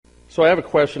So I have a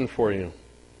question for you.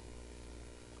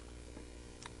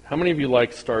 How many of you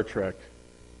like Star Trek?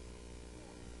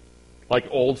 Like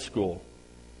old school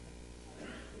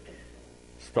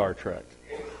Star Trek?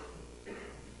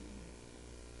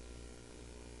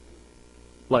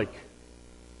 Like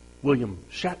William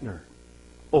Shatner,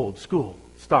 old school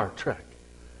Star Trek.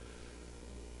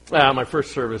 My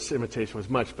first service imitation was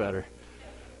much better.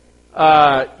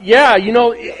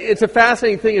 It's a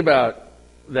fascinating thing about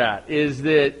that is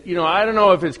that, I don't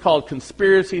know if it's called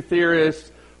conspiracy theorists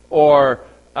or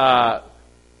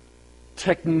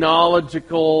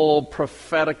technological,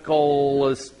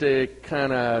 propheticalistic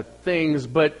kind of things,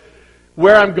 but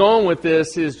where I'm going with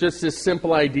this is just this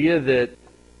simple idea that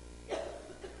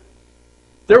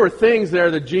there were things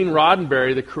there that Gene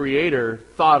Roddenberry, the creator,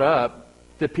 thought up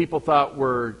that people thought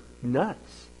were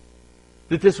nuts.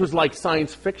 That this was like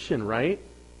science fiction, right?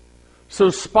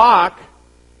 So Spock,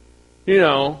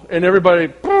 and everybody,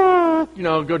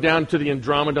 go down to the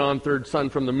Andromedon, third sun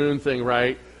from the moon thing,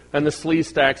 right? And the Slee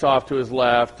stacks off to his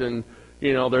left, and,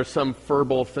 there's some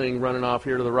furball thing running off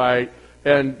here to the right.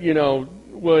 And,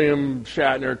 William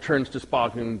Shatner turns to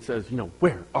Spock and says,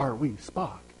 where are we,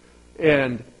 Spock?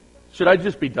 And should I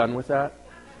just be done with that?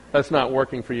 That's not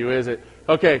working for you, is it?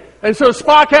 Okay. And so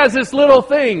Spock has this little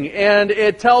thing, and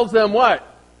it tells them what?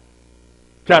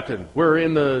 Captain, we're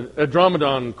in the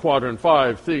Andromedon Quadrant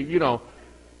 5.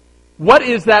 What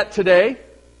is that today?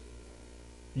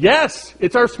 Yes,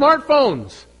 it's our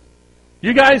smartphones.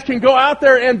 You guys can go out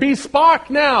there and be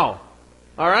Spock now.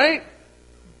 All right?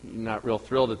 You're not real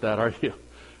thrilled at that, are you?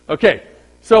 Okay.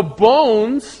 So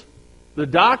Bones, the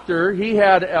doctor, he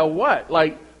had a what?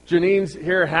 Like Janine's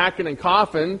here hacking and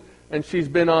coughing, and she's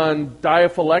been on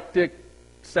diaphylectic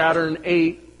Saturn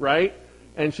 8, right?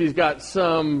 And she's got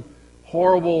some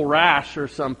horrible rash or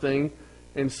something.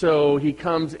 And so he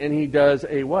comes and he does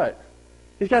a what?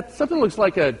 He's got something that looks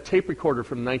like a tape recorder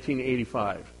from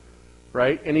 1985,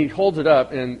 right? And he holds it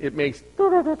up and it makes,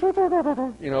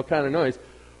 kind of noise.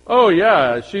 Oh,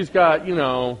 yeah, she's got,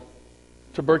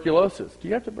 tuberculosis. Do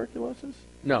you have tuberculosis?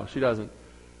 No, she doesn't.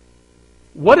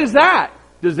 What is that?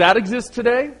 Does that exist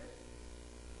today?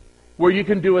 Where you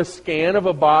can do a scan of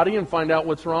a body and find out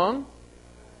what's wrong?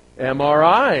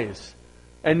 MRIs.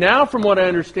 And now, from what I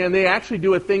understand, they actually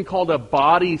do a thing called a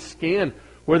body scan,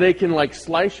 where they can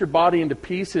slice your body into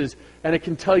pieces, and it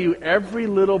can tell you every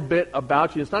little bit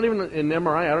about you. It's not even an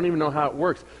MRI. I don't even know how it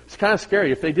works. It's kind of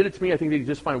scary. If they did it to me, I think they'd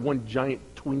just find one giant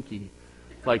Twinkie,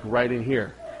 right in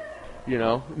here.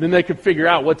 Then they could figure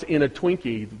out what's in a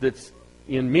Twinkie that's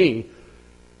in me.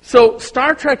 So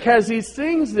Star Trek has these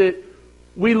things that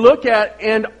we look at,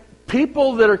 and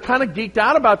people that are kind of geeked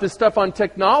out about this stuff on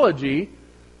technology,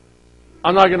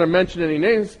 I'm not going to mention any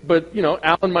names, but,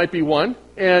 Alan might be one.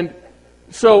 And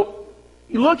so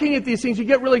looking at these things, you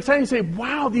get really excited. You say,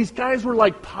 wow, these guys were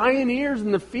like pioneers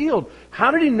in the field. How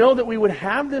did he know that we would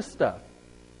have this stuff?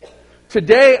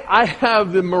 Today, I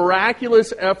have the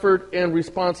miraculous effort and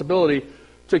responsibility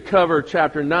to cover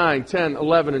chapter 9, 10,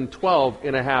 11, and 12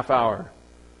 in a half hour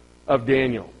of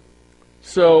Daniel.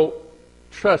 So,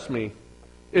 trust me,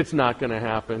 it's not going to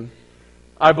happen.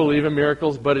 I believe in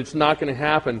miracles, but it's not going to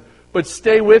happen. But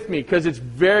stay with me, because it's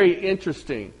very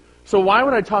interesting. So why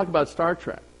would I talk about Star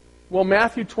Trek? Well,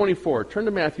 Matthew 24. Turn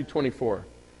to Matthew 24.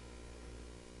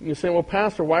 You say, well,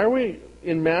 Pastor, why are we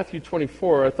in Matthew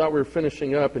 24? I thought we were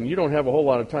finishing up, and you don't have a whole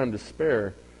lot of time to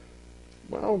spare.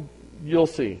 Well, you'll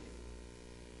see.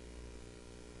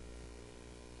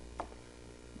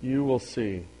 You will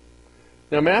see.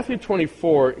 Now, Matthew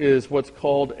 24 is what's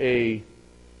called it's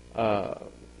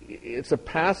a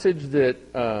passage that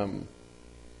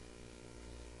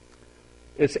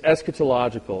it's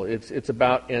eschatological. It's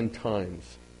about end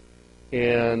times.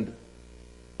 And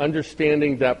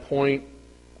understanding that point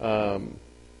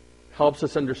helps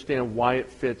us understand why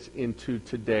it fits into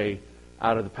today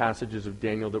out of the passages of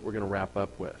Daniel that we're going to wrap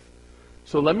up with.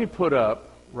 So let me put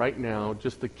up right now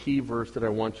just the key verse that I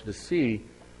want you to see.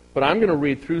 But I'm going to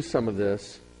read through some of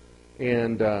this,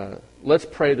 and let's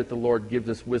pray that the Lord gives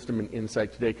us wisdom and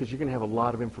insight today, because you're going to have a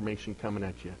lot of information coming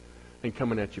at you, and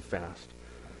coming at you fast.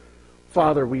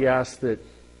 Father, we ask that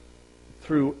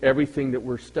through everything that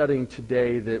we're studying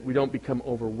today, that we don't become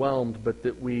overwhelmed, but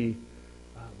that we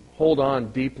hold on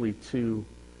deeply to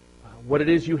what it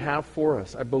is you have for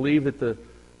us. I believe that the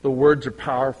words are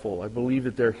powerful. I believe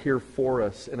that they're here for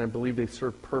us, and I believe they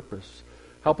serve purpose.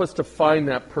 Help us to find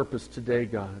that purpose today,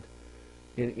 God,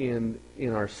 in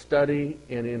our study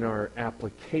and in our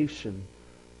application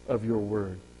of your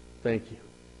word. Thank you.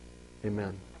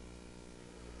 Amen.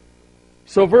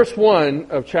 So verse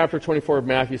 1 of chapter 24 of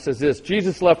Matthew says this: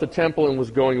 Jesus left the temple and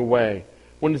was going away.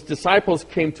 when his disciples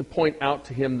came to point out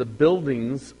to him the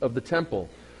buildings of the temple.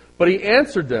 But he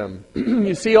answered them,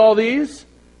 you see all these?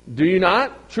 Do you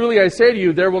not? Truly I say to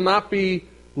you, there will not be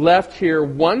left here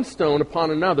one stone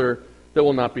upon another that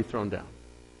will not be thrown down.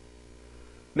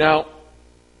 Now,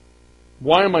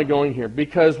 why am I going here?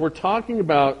 Because we're talking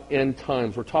about end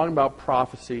times. We're talking about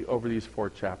prophecy over these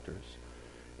 4 chapters.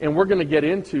 And we're going to get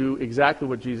into exactly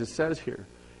what Jesus says here.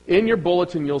 In your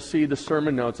bulletin, you'll see the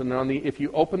sermon notes. And if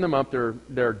you open them up,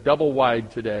 they're double wide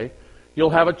today. You'll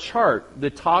have a chart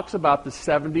that talks about the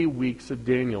 70 weeks of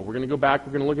Daniel. We're going to go back.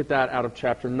 We're going to look at that out of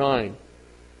chapter 9.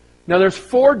 Now, there's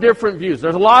 4 different views.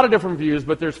 There's a lot of different views,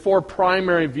 but there's 4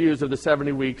 primary views of the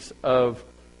 70 weeks of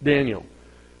Daniel.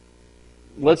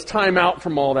 Let's time out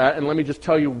from all that, and let me just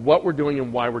tell you what we're doing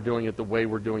and why we're doing it the way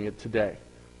we're doing it today.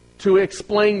 To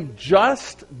explain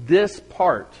just this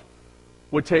part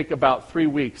would take about 3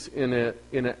 weeks in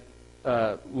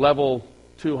a level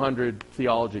 200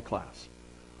 theology class.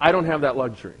 I don't have that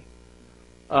luxury.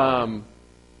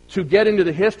 To get into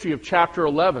the history of chapter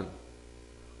 11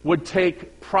 would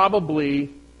take probably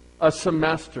a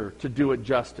semester to do it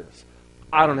justice.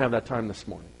 I don't have that time this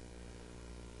morning.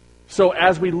 So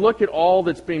as we look at all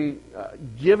that's being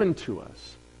given to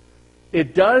us,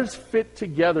 it does fit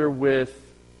together with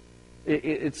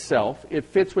itself. It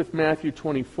fits with Matthew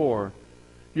 24.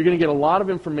 You're going to get a lot of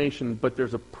information, but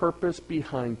there's a purpose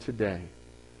behind today.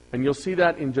 And you'll see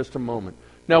that in just a moment.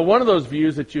 Now, one of those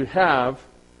views that you have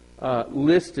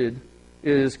listed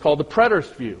is called the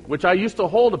preterist view, which I used to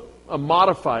hold a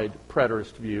modified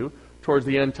preterist view towards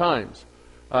the end times.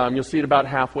 You'll see it about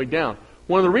halfway down.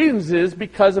 One of the reasons is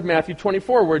because of Matthew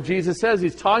 24, where Jesus says,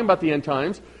 he's talking about the end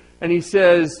times, and he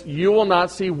says, you will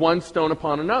not see one stone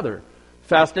upon another.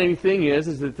 Fascinating thing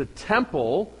is that the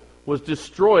temple was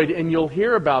destroyed, and you'll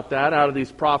hear about that out of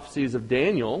these prophecies of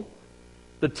Daniel.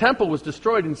 The temple was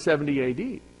destroyed in 70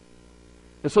 A.D.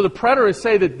 And so the preterists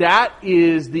say that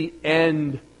is the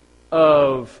end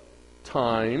of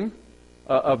time,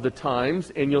 of the times,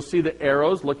 and you'll see the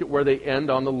arrows. Look at where they end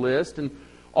on the list. And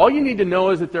all you need to know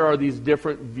is that there are these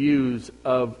different views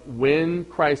of when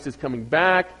Christ is coming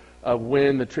back, of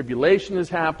when the tribulation is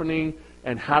happening,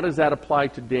 and how does that apply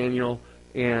to Daniel.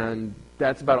 And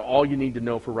that's about all you need to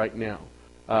know for right now.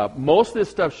 Most of this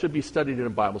stuff should be studied in a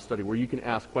Bible study where you can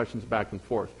ask questions back and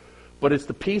forth. But it's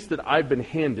the piece that I've been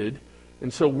handed,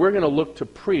 and so we're going to look to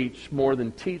preach more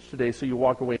than teach today so you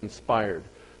walk away inspired.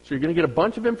 So you're going to get a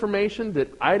bunch of information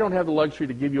that I don't have the luxury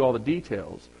to give you all the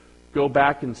details. Go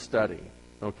back and study,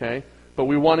 okay? But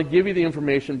we want to give you the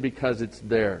information because it's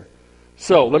there.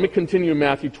 So let me continue in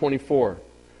Matthew 24.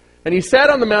 And he sat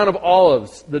on the Mount of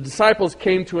Olives. The disciples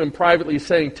came to him privately,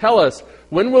 saying, tell us,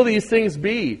 when will these things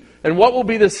be? And what will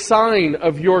be the sign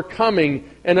of your coming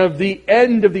and of the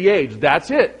end of the age? That's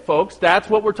it, folks.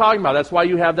 That's what we're talking about. That's why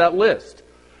you have that list.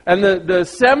 And the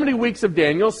 70 weeks of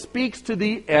Daniel speaks to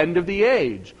the end of the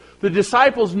age. The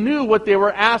disciples knew what they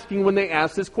were asking when they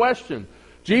asked this question.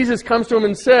 Jesus comes to them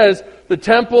and says, the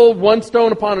temple, one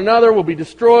stone upon another, will be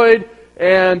destroyed.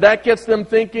 And that gets them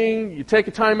thinking. You take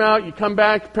a time out, you come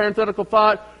back, parenthetical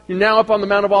thought. You're now up on the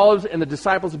Mount of Olives, and the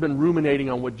disciples have been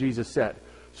ruminating on what Jesus said.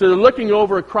 So they're looking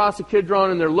over across the Kidron,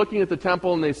 and they're looking at the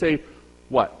temple, and they say,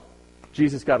 what?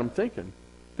 Jesus got them thinking.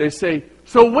 They say,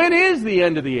 so when is the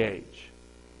end of the age?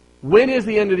 When is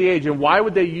the end of the age? And why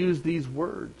would they use these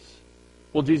words?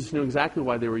 Well, Jesus knew exactly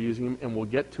why they were using them, and we'll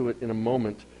get to it in a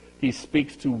moment. He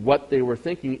speaks to what they were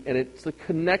thinking, and it's the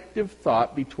connective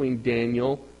thought between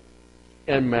Daniel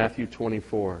and Matthew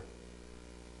 24.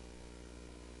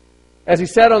 As he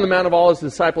sat on the Mount of Olives, the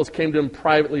disciples came to him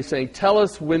privately, saying, tell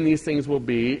us when these things will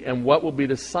be, and what will be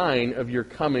the sign of your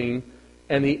coming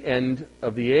and the end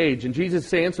of the age. And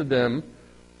Jesus answered them,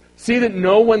 see that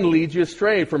no one leads you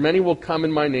astray, for many will come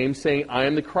in my name, saying, I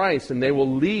am the Christ, and they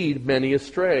will lead many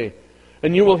astray.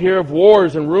 And you will hear of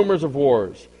wars and rumors of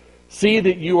wars. See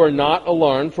that you are not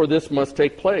alarmed, for this must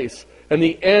take place. And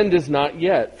the end is not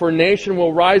yet. For nation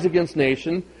will rise against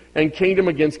nation, and kingdom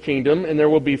against kingdom, and there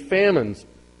will be famines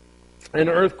and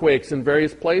earthquakes in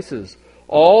various places.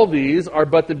 All these are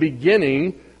but the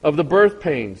beginning of the birth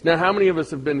pains. Now, how many of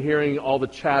us have been hearing all the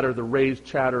chatter, the raised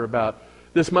chatter about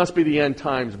this must be the end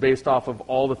times based off of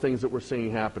all the things that we're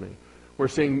seeing happening? We're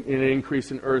seeing an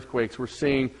increase in earthquakes. We're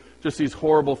seeing just these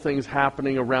horrible things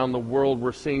happening around the world.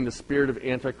 We're seeing the spirit of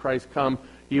Antichrist come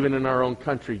even in our own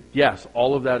country. Yes,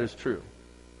 all of that is true.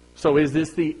 So is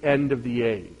this the end of the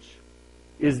age?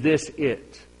 Is this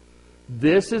it?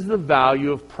 This is the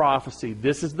value of prophecy.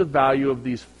 This is the value of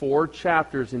these 4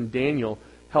 chapters in Daniel.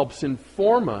 Helps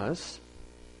inform us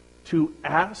to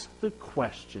ask the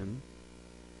question,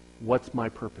 what's my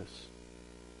purpose?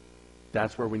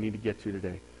 That's where we need to get to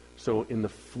today. So in the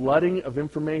flooding of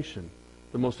information,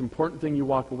 the most important thing you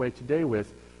walk away today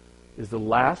with is the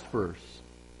last verse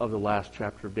of the last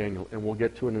chapter of Daniel. And we'll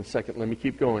get to it in a second. Let me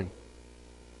keep going.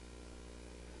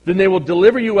 Then they will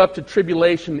deliver you up to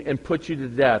tribulation and put you to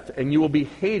death, and you will be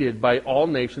hated by all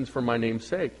nations for my name's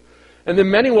sake. And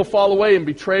then many will fall away and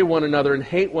betray one another and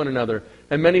hate one another,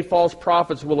 and many false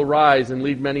prophets will arise and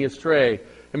lead many astray.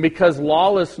 And because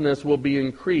lawlessness will be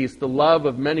increased, the love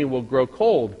of many will grow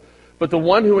cold. But the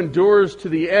one who endures to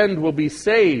the end will be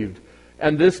saved.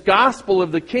 And this gospel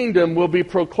of the kingdom will be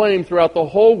proclaimed throughout the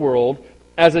whole world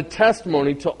as a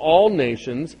testimony to all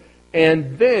nations,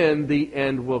 and then the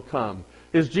end will come.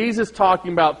 Is Jesus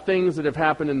talking about things that have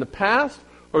happened in the past,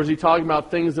 or is he talking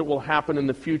about things that will happen in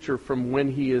the future from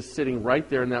when he is sitting right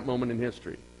there in that moment in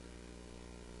history?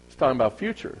 He's talking about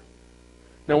future.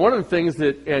 Now, one of the things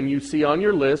that, and you see on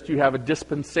your list, you have a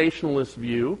dispensationalist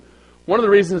view. One of the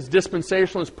reasons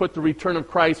dispensationalists put the return of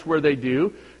Christ where they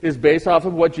do is based off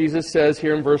of what Jesus says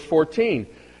here in verse 14.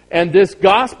 And this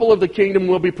gospel of the kingdom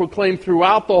will be proclaimed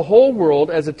throughout the whole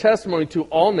world as a testimony to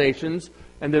all nations.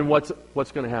 And then what's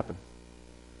going to happen?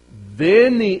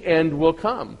 Then the end will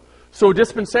come. So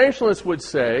dispensationalists would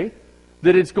say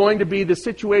that it's going to be the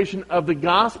situation of the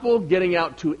gospel getting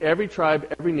out to every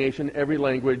tribe, every nation, every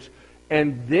language,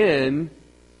 and then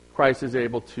Christ is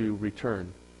able to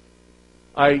return.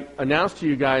 I announced to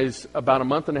you guys about a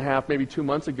month and a half, maybe 2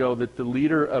 months ago, that the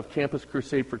leader of Campus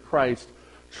Crusade for Christ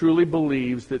truly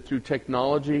believes that through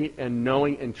technology and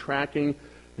knowing and tracking,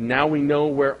 now we know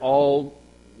where all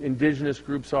indigenous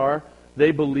groups are.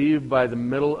 They believe by the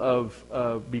middle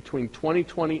of between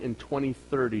 2020 and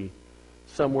 2030,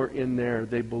 somewhere in there,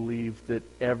 they believe that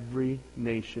every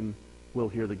nation will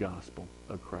hear the gospel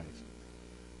of Christ.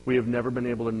 We have never been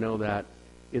able to know that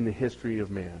in the history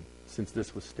of man since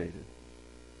this was stated.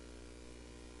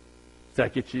 Does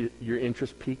that get your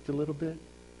interest piqued a little bit?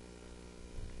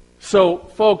 So,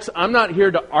 folks, I'm not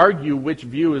here to argue which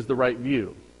view is the right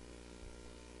view.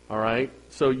 All right?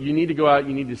 So you need to go out,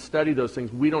 you need to study those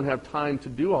things. We don't have time to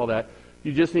do all that.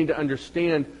 You just need to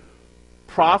understand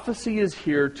prophecy is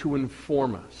here to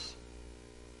inform us.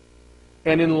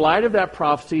 And in light of that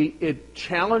prophecy, it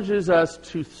challenges us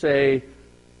to say,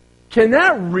 can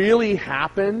that really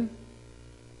happen?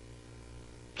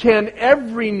 Can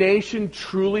every nation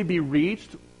truly be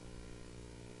reached?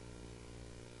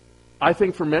 I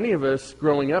think for many of us,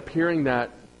 growing up, hearing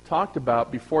that talked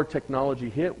about before technology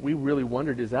hit, we really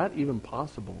wondered, is that even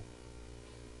possible?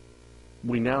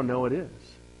 We now know it is.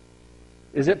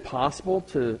 Is it possible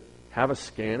to have a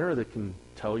scanner that can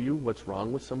tell you what's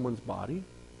wrong with someone's body?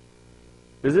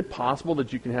 Is it possible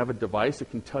that you can have a device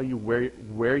that can tell you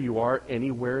where you are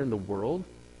anywhere in the world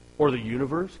or the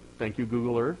universe? Thank you,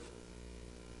 Google Earth.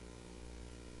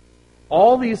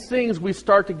 All these things, we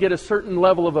start to get a certain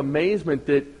level of amazement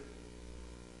that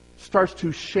starts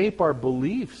to shape our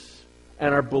beliefs.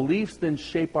 And our beliefs then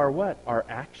shape our what? Our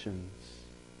actions.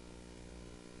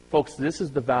 Folks, this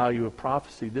is the value of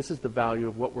prophecy. This is the value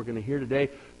of what we're going to hear today.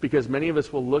 Because many of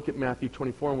us will look at Matthew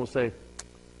 24 and will say,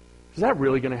 is that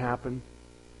really going to happen?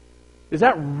 Is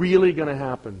that really going to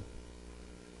happen?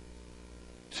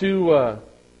 Two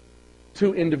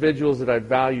individuals that I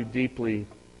value deeply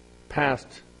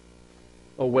passed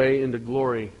away into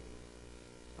glory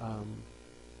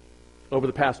over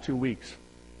the past 2 weeks.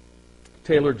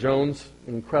 Taylor Jones,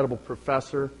 an incredible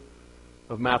professor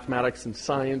of mathematics and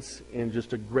science, and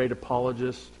just a great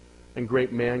apologist, and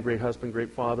great man, great husband,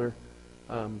 great father.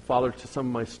 Father to some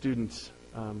of my students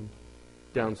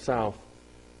down south.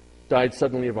 Died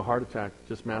suddenly of a heart attack,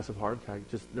 just massive heart attack.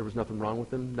 There was nothing wrong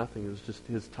with him, nothing. It was just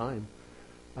his time.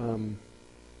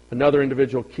 Another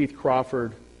individual, Keith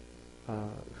Crawford,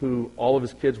 who all of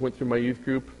his kids went through my youth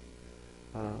group.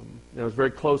 And I was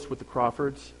very close with the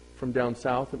Crawfords from down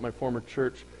south at my former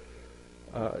church.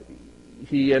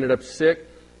 He ended up sick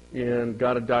and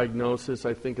got a diagnosis,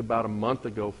 I think about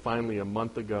finally a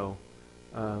month ago,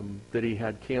 that he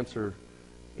had cancer.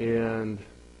 And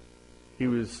he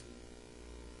was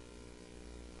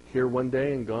here one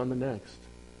day and gone the next.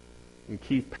 And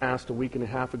Keith passed a week and a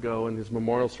half ago, and his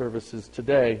memorial service is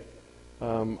today.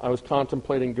 I was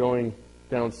contemplating going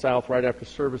down south right after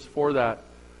service for that,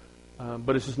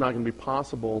 but it's just not going to be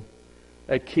possible.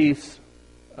 At Keith's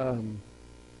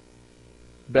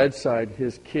bedside,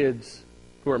 his kids,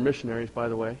 who are missionaries, by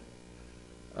the way,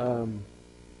 the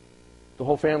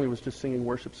whole family was just singing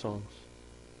worship songs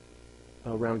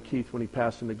around Keith when he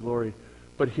passed into glory.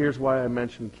 But here's why I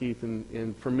mentioned Keith,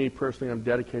 and for me personally, I'm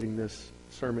dedicating this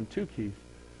sermon to Keith,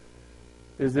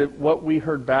 is that what we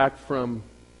heard back from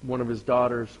one of his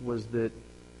daughters was that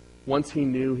once he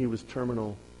knew he was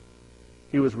terminal,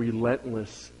 He was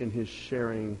relentless in his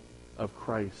sharing of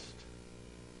Christ.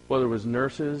 Whether it was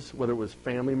nurses, whether it was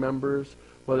family members,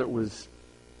 whether it was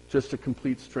just a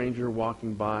complete stranger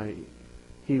walking by,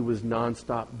 he was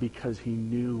nonstop because he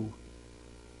knew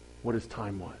what his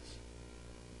time was.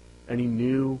 And he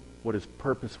knew what his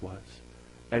purpose was.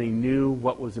 And he knew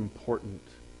what was important.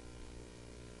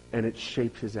 And it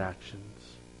shaped his actions.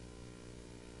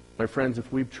 My friends,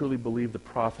 if we truly believe the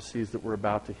prophecies that we're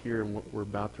about to hear and what we're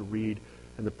about to read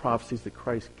and the prophecies that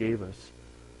Christ gave us,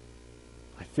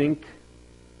 I think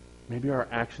maybe our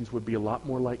actions would be a lot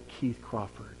more like Keith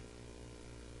Crawford.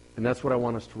 And that's what I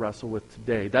want us to wrestle with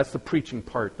today. That's the preaching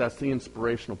part. That's the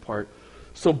inspirational part.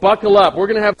 So buckle up. We're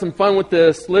going to have some fun with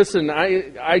this. Listen,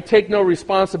 I take no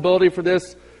responsibility for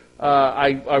this.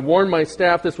 I warned my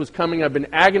staff this was coming. I've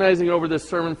been agonizing over this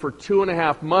sermon for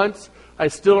 2.5 months. I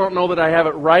still don't know that I have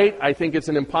it right. I think it's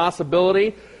an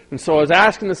impossibility. And so I was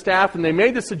asking the staff, and they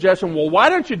made the suggestion, well, why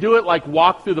don't you do it like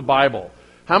walk through the Bible?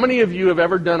 How many of you have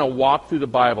ever done a walk through the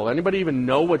Bible? Anybody even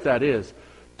know what that is?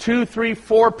 2, 3,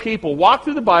 4 people. Walk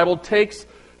through the Bible takes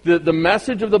the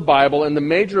message of the Bible and the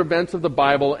major events of the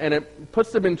Bible, and it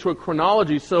puts them into a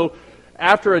chronology. So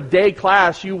after a day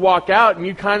class, you walk out and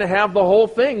you kind of have the whole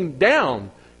thing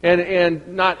down. And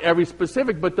not every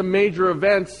specific, but the major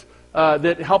events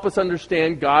that help us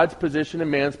understand God's position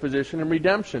and man's position in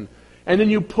redemption. And then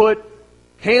you put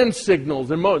hand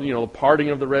signals and the parting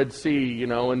of the Red Sea,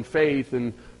 and faith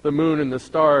and the moon and the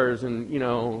stars and,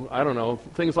 I don't know,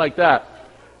 things like that.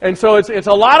 And so it's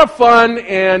a lot of fun,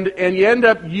 and you end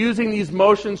up using these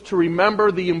motions to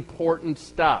remember the important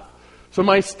stuff. So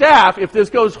my staff, if this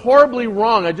goes horribly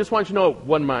wrong, I just want you to know it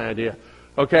wasn't my idea.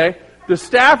 Okay? The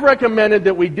staff recommended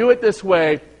that we do it this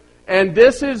way, and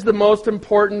this is the most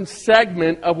important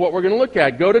segment of what we're going to look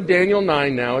at. Go to Daniel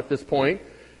 9 now at this point,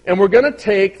 and we're going to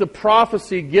take the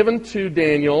prophecy given to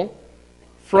Daniel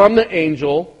from the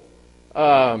angel,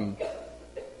 and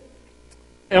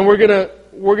we're going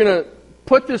to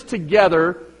put this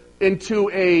together into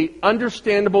a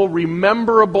understandable,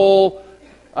 rememberable,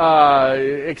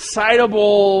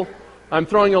 excitable, I'm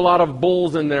throwing a lot of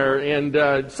bulls in there,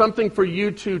 and something for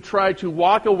you to try to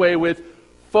walk away with,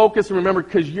 focus, and remember,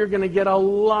 because you're going to get a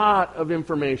lot of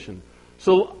information.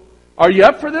 So, are you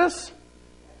up for this?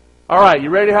 All right, you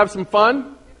ready to have some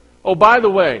fun? Oh, by the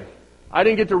way, I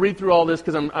didn't get to read through all this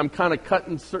because I'm kind of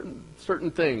cutting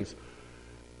certain things.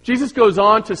 Jesus goes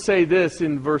on to say this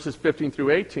in verses 15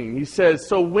 through 18. He says,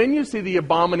 so when you see the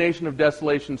abomination of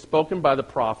desolation spoken by the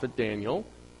prophet Daniel,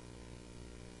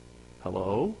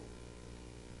 hello?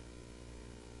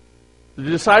 The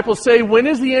disciples say, when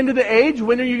is the end of the age?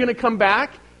 When are you going to come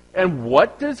back? And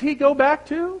what does he go back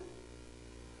to?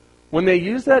 When they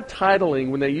use that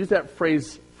titling, when they use that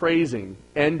phrasing,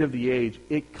 end of the age,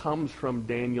 it comes from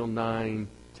Daniel 9,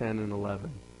 10, and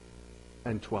 11,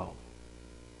 and 12.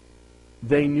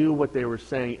 They knew what they were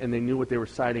saying, and they knew what they were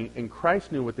citing, and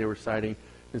Christ knew what they were citing.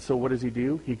 And so what does he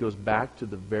do? He goes back to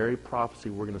the very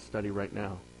prophecy we're going to study right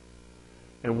now.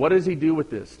 And what does he do with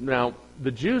this? Now,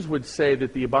 the Jews would say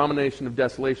that the abomination of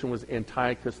desolation was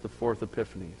Antiochus IV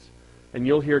Epiphanes. And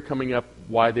you'll hear coming up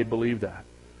why they believe that.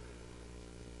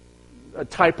 A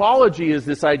typology is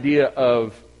this idea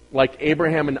of like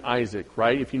Abraham and Isaac,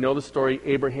 right? If you know the story,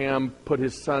 Abraham put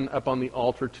his son up on the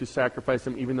altar to sacrifice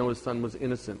him even though his son was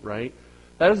innocent, right?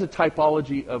 That is a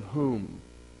typology of whom?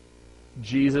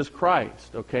 Jesus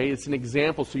Christ, okay? It's an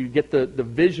example, so you get the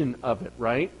vision of it,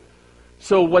 right?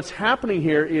 So what's happening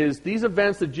here is these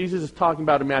events that Jesus is talking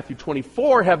about in Matthew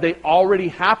 24, have they already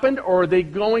happened or are they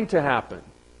going to happen?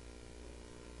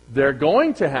 They're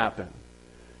going to happen.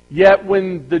 Yet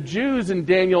when the Jews in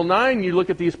Daniel 9, you look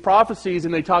at these prophecies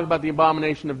and they talk about the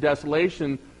abomination of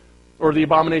desolation, or the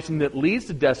abomination that leads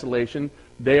to desolation,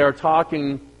 they are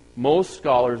talking, most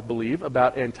scholars believe,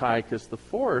 about Antiochus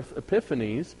IV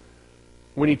Epiphanes,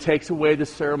 when he takes away the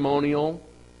ceremonial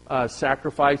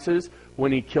sacrifices,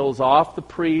 when he kills off the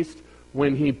priest,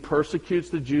 when he persecutes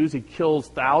the Jews, he kills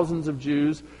thousands of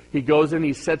Jews. He goes in,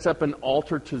 he sets up an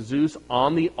altar to Zeus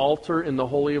on the altar in the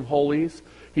Holy of Holies.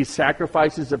 He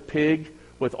sacrifices a pig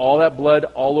with all that blood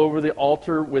all over the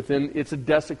altar within. It's a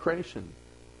desecration.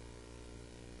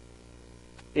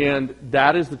 And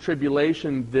that is the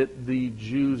tribulation that the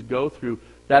Jews go through.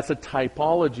 That's a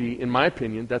typology, in my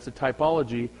opinion, that's a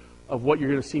typology of what you're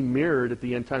going to see mirrored at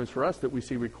the end times for us that we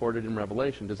see recorded in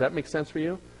Revelation. Does that make sense for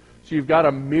you? So you've got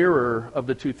a mirror of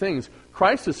the two things.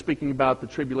 Christ is speaking about the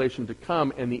tribulation to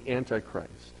come and the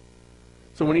Antichrist.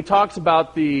 So when he talks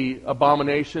about the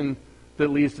abomination that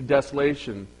leads to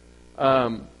desolation,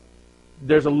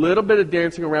 there's a little bit of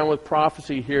dancing around with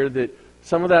prophecy here that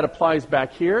Some of that applies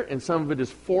back here, and some of it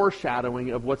is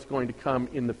foreshadowing of what's going to come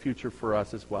in the future for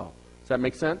us as well. Does that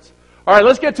make sense? All right,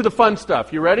 let's get to the fun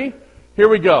stuff. You ready? Here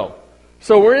we go.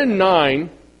 So we're in 9,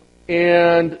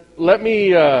 and let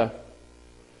me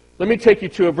take you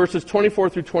to it, verses 24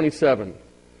 through 27.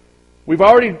 We've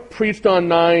already preached on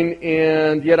 9,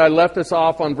 and yet I left us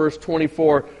off on verse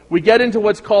 24. We get into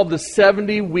what's called the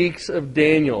 70 weeks of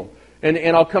Daniel, and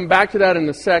I'll come back to that in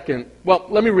a second. Well,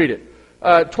 let me read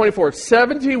it. 24,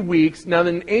 70 weeks. Now,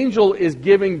 an angel is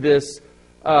giving this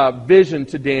vision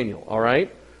to Daniel, all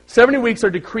right? 70 weeks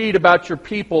are decreed about your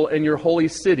people and your holy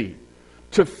city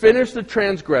to finish the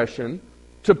transgression,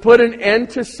 to put an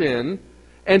end to sin,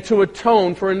 and to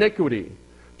atone for iniquity,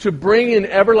 to bring in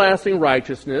everlasting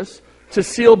righteousness, to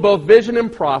seal both vision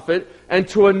and prophet, and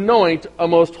to anoint a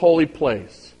most holy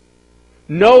place.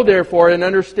 Know, therefore, and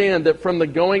understand that from the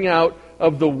going out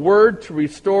of the word to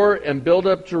restore and build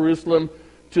up Jerusalem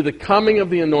to the coming of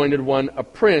the Anointed One, a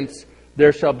prince,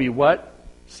 there shall be what?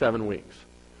 7 weeks.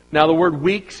 Now the word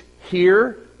weeks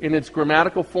here in its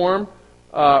grammatical form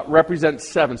represents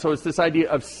 7. So it's this idea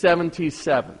of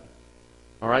 77.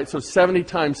 All right, so 70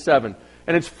 times 7.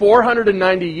 And it's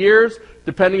 490 years,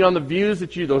 depending on the views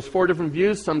that those 4 different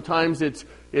views. Sometimes it's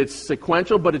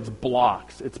sequential, but it's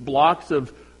blocks. It's blocks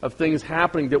of things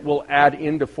happening that will add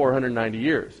into 490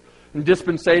 years. And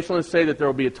dispensationalists say that there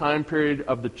will be a time period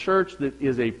of the church that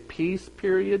is a peace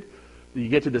period. You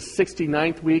get to the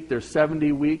 69th week, there's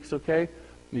 70 weeks, okay?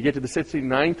 You get to the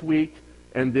 69th week,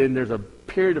 and then there's a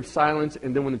period of silence,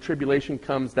 and then when the tribulation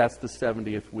comes, that's the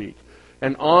 70th week.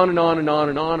 And on and on and on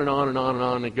and on and on and on and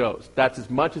on it goes. That's as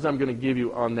much as I'm going to give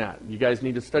you on that. You guys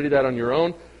need to study that on your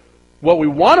own. What we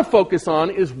want to focus on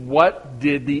is, what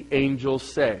did the angel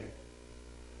say?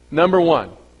 Number 1,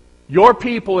 your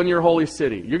people in your holy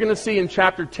city. You're going to see in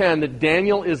chapter 10 that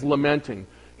Daniel is lamenting.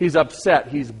 He's upset.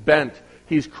 He's bent.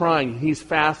 He's crying. He's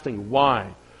fasting.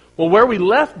 Why? Well, where we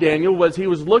left Daniel was he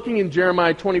was looking in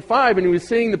Jeremiah 25, and he was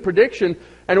seeing the prediction,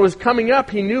 and it was coming up.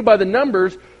 He knew by the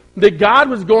numbers that God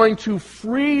was going to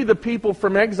free the people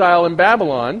from exile in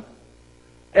Babylon,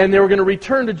 and they were going to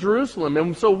return to Jerusalem.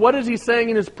 And so what is he saying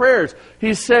in his prayers?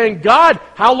 He's saying, God,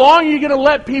 how long are you going to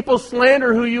let people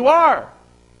slander who you are?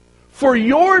 For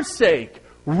your sake,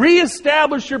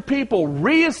 reestablish your people,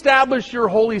 reestablish your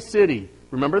holy city.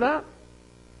 Remember that?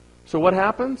 So what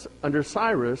happens? Under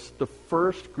Cyrus, the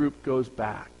first group goes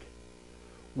back.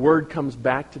 Word comes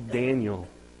back to Daniel,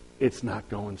 it's not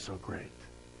going so great.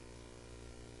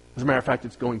 As a matter of fact,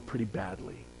 it's going pretty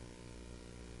badly.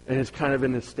 And it's kind of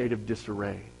in a state of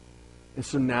disarray. And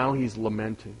so now he's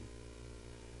lamenting.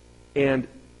 And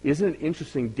isn't it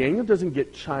interesting? Daniel doesn't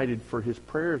get chided for his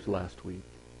prayers last week.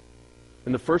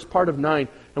 In the first part of 9,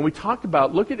 and we talked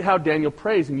about, look at how Daniel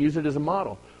prays and use it as a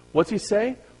model. What's he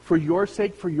say? For your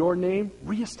sake, for your name,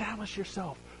 reestablish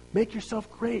yourself. Make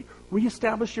yourself great.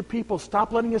 Reestablish your people.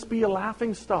 Stop letting us be a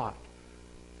laughing stock.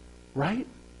 Right?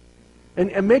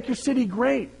 And make your city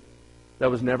great.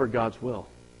 That was never God's will.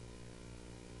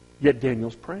 Yet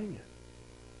Daniel's praying it.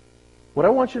 What I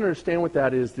want you to understand with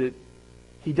that is that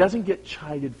he doesn't get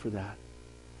chided for that.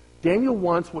 Daniel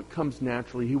wants what comes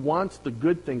naturally. He wants the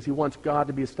good things. He wants God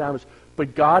to be established.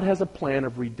 But God has a plan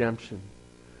of redemption.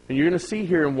 And you're going to see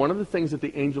here in one of the things that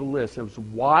the angel lists is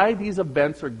why these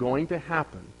events are going to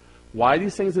happen, why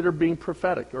these things that are being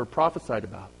prophetic or prophesied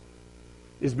about,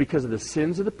 is because of the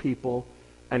sins of the people,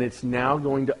 and it's now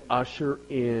going to usher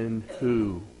in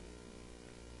who?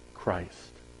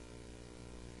 Christ.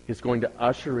 It's going to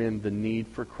usher in the need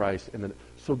for Christ.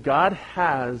 So God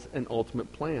has an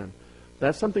ultimate plan.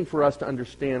 That's something for us to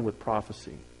understand with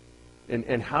prophecy.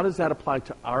 And how does that apply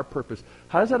to our purpose?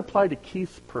 How does that apply to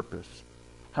Keith's purpose?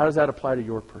 How does that apply to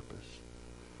your purpose?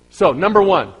 So, number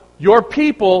 1, your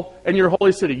people and your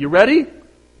holy city. You ready?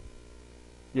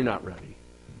 You're not ready.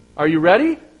 Are you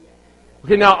ready?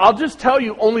 Okay, now I'll just tell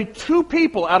you, only 2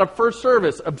 people out of first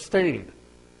service abstained.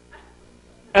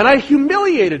 And I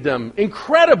humiliated them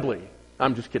incredibly.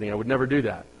 I'm just kidding. I would never do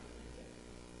that.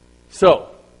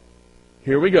 So,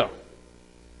 here we go.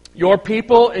 Your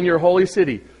people and your holy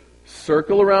city.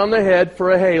 Circle around the head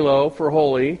for a halo, for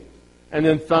holy, and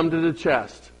then thumb to the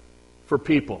chest for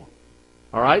people.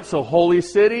 All right, so holy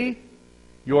city,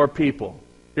 your people.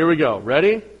 Here we go.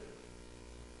 Ready?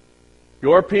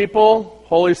 Your people,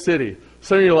 holy city.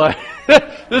 Some of you are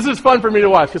like, this is fun for me to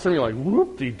watch, because some of you are like,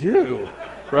 whoop-de-doo.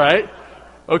 Right?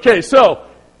 Okay, so,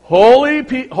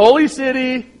 holy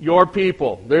city, your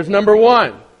people. There's number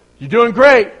 1. You're doing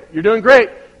great. You're doing great.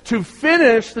 To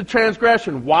finish the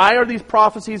transgression. Why are these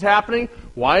prophecies happening?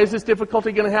 Why is this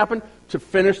difficulty going to happen? To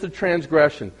finish the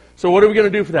transgression. So what are we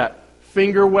going to do for that?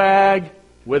 Finger wag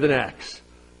with an X.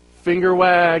 finger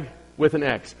wag with an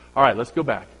X. All right, let's go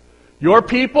back. Your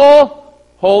people,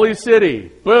 holy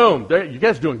city. Boom. There, you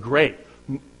guys are doing great.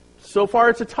 So far,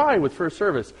 it's a tie with first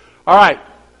service. All right.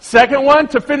 Second one,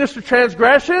 to finish the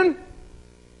transgression.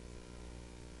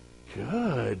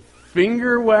 Good.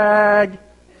 Finger wag.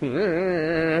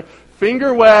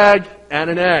 Finger wag and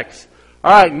an X.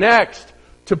 All right, next.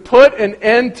 To put an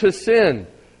end to sin.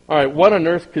 All right, what on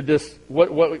earth could this,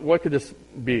 what could this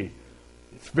be?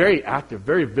 It's very active,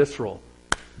 very visceral.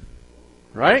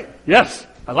 Right? Yes.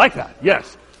 I like that.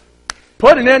 Yes.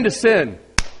 Put an end to sin.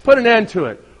 Put an end to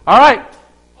it. All right.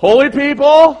 Holy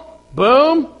people.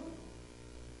 Boom.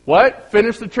 What?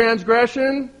 Finish the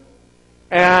transgression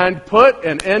and put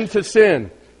an end to sin.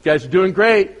 You guys are doing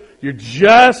great. You're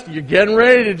getting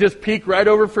ready to just peek right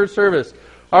over first service.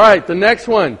 All right, the next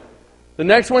one. The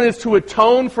next one is to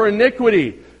atone for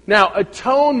iniquity. Now,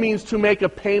 atone means to make a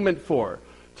payment for.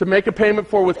 To make a payment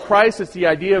for with Christ, it's the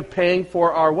idea of paying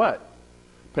for our what?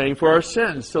 Paying for our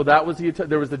sins. So that was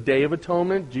there was the Day of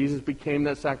Atonement. Jesus became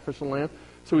that sacrificial lamb.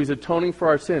 So He's atoning for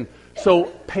our sin. So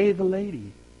pay the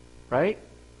lady. Right?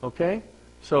 Okay?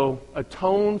 So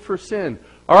atone for sin.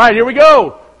 All right, here we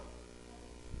go.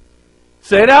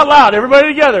 Say it out loud. Everybody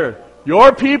together.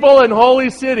 Your people and holy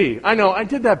city. I know, I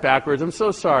did that backwards. I'm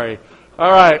so sorry.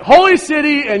 All right. Holy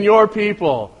city and your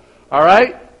people. All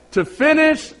right? To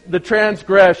finish the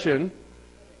transgression.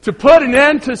 To put an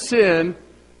end to sin.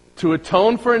 To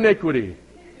atone for iniquity.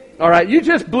 All right, you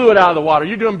just blew it out of the water.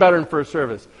 You're doing better in first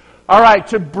service. All right,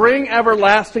 to bring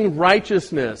everlasting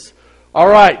righteousness. All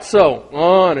right, so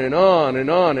on and on and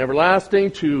on.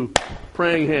 Everlasting to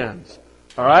praying hands.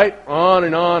 All right, on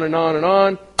and on and on and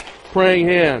on. Praying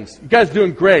hands. You guys are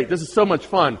doing great. This is so much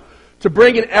fun. To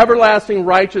bring an everlasting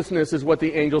righteousness is what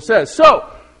the angel says. So,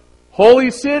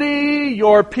 holy city,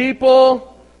 your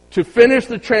people, to finish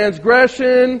the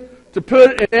transgression, to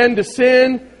put an end to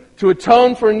sin, to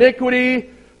atone for iniquity,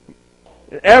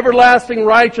 everlasting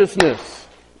righteousness.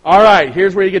 All right,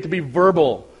 here's where you get to be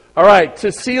verbal. All right,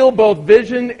 to seal both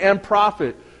vision and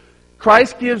prophet.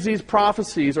 Christ gives these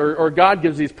prophecies, or God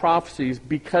gives these prophecies,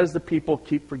 because the people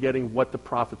keep forgetting what the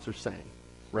prophets are saying.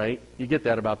 Right? You get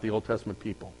that about the Old Testament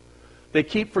people. They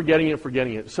keep forgetting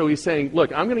it. So He's saying,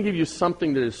 look, I'm going to give you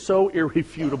something that is so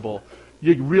irrefutable,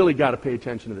 you really got to pay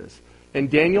attention to this. And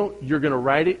Daniel, you're going to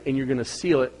write it, and you're going to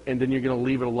seal it, and then you're going to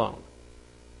leave it alone.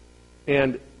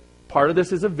 And part of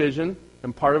this is a vision,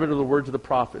 and part of it are the words of the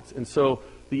prophets. And so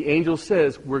the angel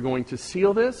says, we're going to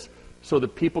seal this so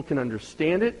that people can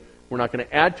understand it. We're not going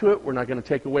to add to it. We're not going to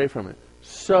take away from it.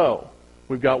 So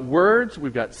we've got words,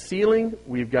 we've got sealing,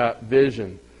 we've got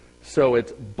vision. So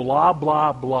it's blah,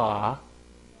 blah, blah,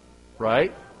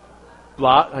 right?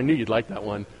 Blah, I knew you'd like that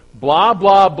one. Blah,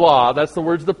 blah, blah, that's the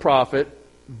words of the prophet.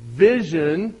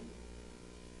 Vision,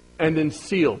 and then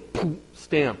seal,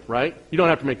 stamp, right? You don't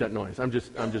have to make that noise. I'm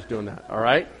just doing that, all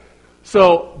right?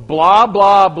 So, blah,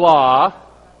 blah, blah,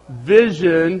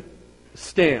 vision,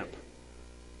 stamp.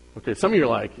 Okay, some of you are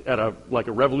like at a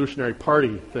revolutionary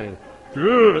party thing.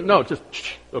 No, just,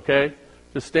 okay?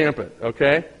 Just stamp it,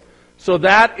 okay? So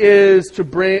that is to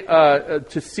bring,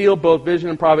 to seal both vision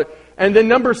and prophet. And then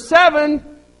number 7,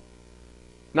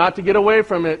 not to get away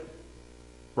from it,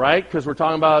 right? Because we're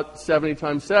talking about 70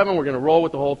 times 7. We're going to roll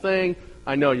with the whole thing.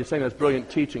 I know, you're saying that's brilliant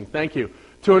teaching. Thank you.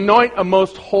 To anoint a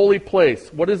most holy place.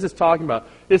 What is this talking about?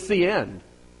 It's the end.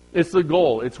 It's the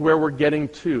goal. It's where we're getting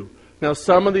to. Now,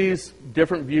 some of these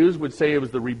different views would say it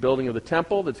was the rebuilding of the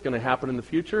temple that's going to happen in the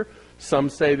future. Some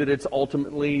say that it's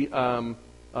ultimately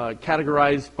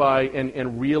categorized by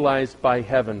and realized by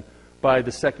heaven, by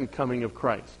the second coming of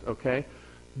Christ. Okay?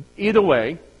 Either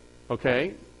way,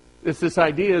 okay, it's this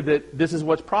idea that this is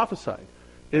what's prophesied,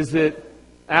 is that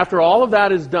after all of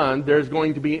that is done, there's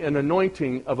going to be an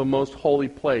anointing of a most holy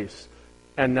place,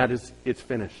 and that is, it's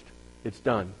finished. It's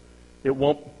done. It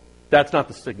won't, that's not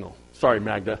the signal. Sorry,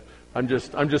 Magda. I'm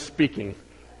just speaking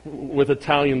with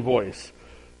Italian voice.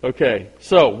 Okay,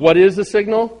 so what is the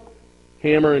signal?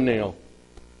 Hammer and nail.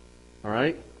 All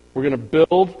right? We're going to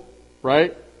build,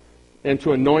 right? And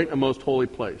to anoint a most holy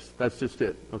place. That's just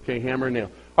it. Okay, hammer and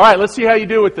nail. All right, let's see how you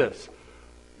do with this.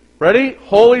 Ready?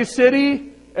 Holy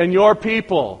city and your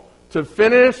people. To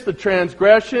finish the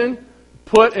transgression,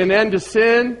 put an end to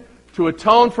sin, to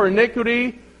atone for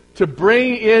iniquity, to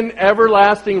bring in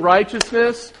everlasting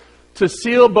righteousness, to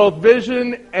seal both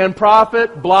vision and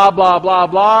prophet, blah, blah, blah,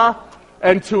 blah,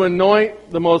 and to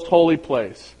anoint the most holy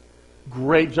place.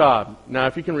 Great job. Now,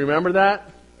 if you can remember that,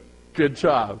 good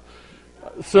job.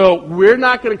 So we're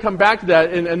not going to come back to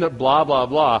that and the blah, blah,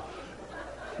 blah.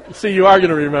 See, you are going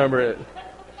to remember it.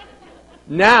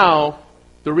 Now,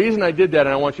 The reason I did that, and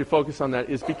I want you to focus on that,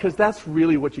 is because that's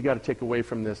really what you got to take away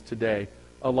from this today,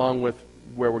 along with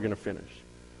where we're going to finish.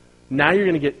 Now you're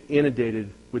going to get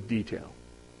inundated with detail.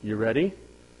 You ready?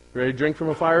 Ready to drink from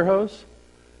a fire hose?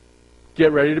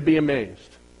 Get ready to be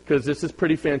amazed, because this is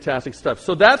pretty fantastic stuff.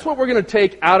 So that's what we're going to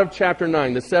take out of chapter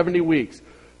 9, the 70 weeks.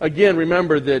 Again,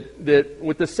 remember that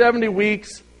with the 70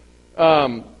 weeks,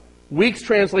 weeks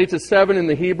translates to 7 in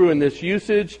the Hebrew in this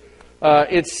usage.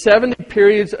 It's 70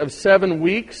 periods of 7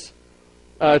 weeks.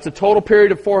 It's a total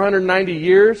period of 490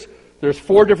 years. There's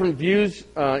 4 different views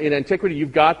in antiquity.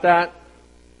 You've got that.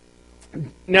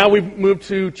 Now we move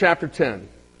to chapter 10.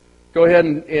 Go ahead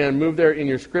and move there in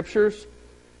your scriptures.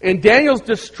 And Daniel's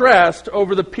distressed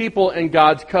over the people and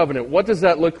God's covenant. What does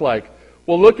that look like?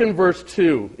 Well, look in verse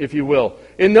 2, if you will.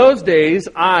 In those days,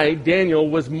 I, Daniel,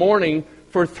 was mourning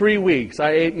for 3 weeks.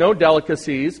 I ate no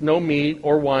delicacies, no meat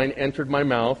or wine entered my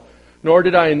mouth, nor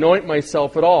did I anoint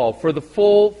myself at all for the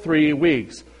full 3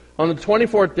 weeks. On the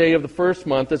 24th day of the first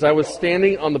month, as I was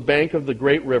standing on the bank of the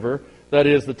great river, that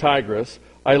is the Tigris,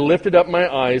 I lifted up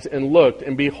my eyes and looked,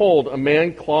 and behold, a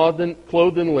man clothed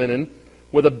in linen,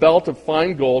 with a belt of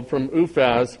fine gold from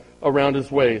Uphaz around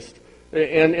his waist.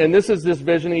 And this is this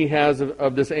vision he has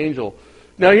of this angel.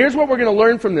 Now here's what we're going to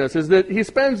learn from this, is that he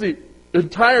spends the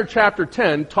entire chapter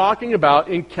 10 talking about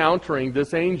encountering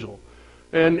this angel.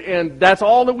 And that's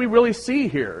all that we really see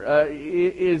here,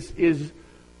 is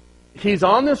he's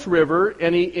on this river,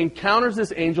 and he encounters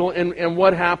this angel, and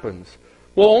what happens?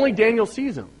 Well, only Daniel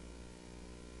sees him.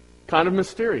 Kind of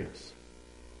mysterious.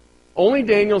 Only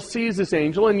Daniel sees this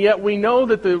angel, and yet we know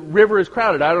that the river is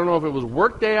crowded. I don't know if it was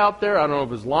work day out there. I don't know if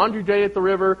it was laundry day at the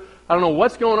river. I don't know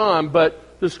what's going on,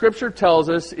 but the Scripture tells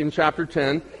us in chapter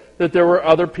 10 that there were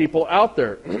other people out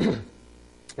there.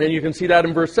 And you can see that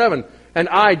in verse 7. And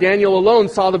I, Daniel alone,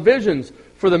 saw the visions,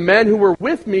 for the men who were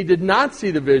with me did not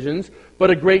see the visions,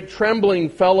 but a great trembling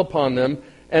fell upon them,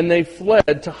 and they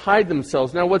fled to hide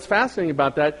themselves. Now, what's fascinating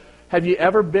about that, have you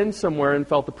ever been somewhere and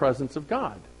felt the presence of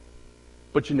God,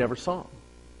 but you never saw him?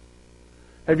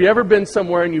 Have you ever been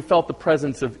somewhere and you felt the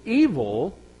presence of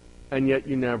evil, and yet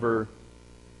you never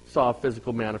saw a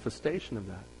physical manifestation of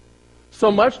that?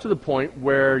 So much to the point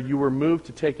where you were moved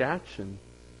to take action,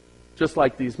 just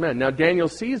like these men. Now, Daniel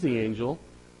sees the angel.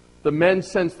 The men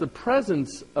sense the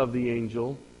presence of the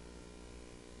angel,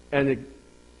 and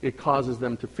it causes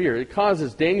them to fear. It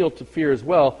causes Daniel to fear as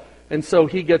well. And so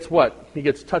he gets what? He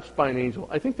gets touched by an angel.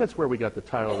 I think that's where we got the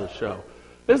title of the show.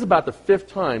 This is about the 5th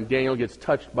time Daniel gets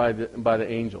touched by the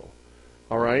angel.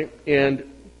 All right? And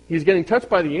he's getting touched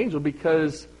by the angel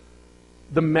because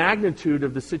the magnitude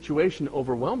of the situation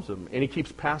overwhelms him, and he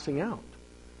keeps passing out.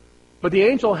 But the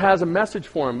angel has a message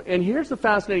for him. And here's the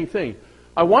fascinating thing.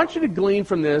 I want you to glean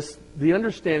from this the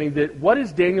understanding that what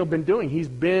has Daniel been doing? He's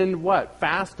been what?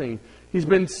 Fasting. He's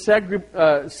been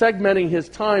segmenting his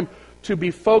time to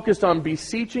be focused on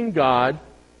beseeching God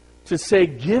to say,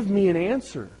 give me an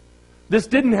answer. This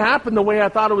didn't happen the way I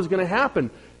thought it was going to happen.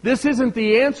 This isn't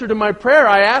the answer to my prayer.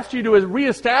 I asked you to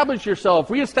reestablish yourself,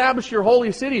 reestablish your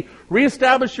holy city,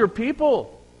 reestablish your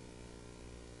people.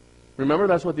 Remember,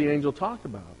 that's what the angel talked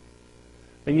about.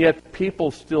 And yet people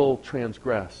still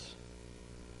transgress.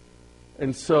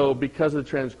 And so because of the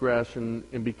transgression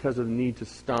and because of the need to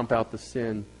stomp out the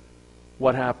sin,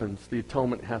 what happens? The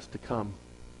atonement has to come.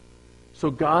 So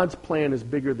God's plan is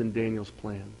bigger than Daniel's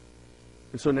plan.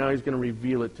 And so now he's going to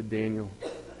reveal it to Daniel.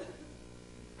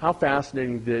 How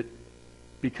fascinating that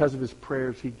because of his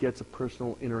prayers, he gets a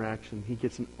personal interaction. He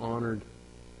gets an honored.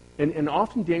 And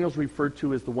often Daniel's referred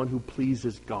to as the one who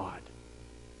pleases God,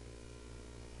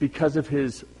 because of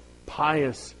his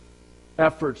pious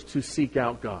efforts to seek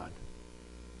out God.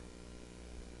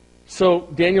 So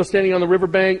Daniel standing on the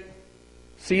riverbank,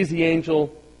 sees the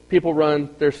angel. People run.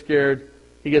 They're scared.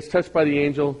 He gets touched by the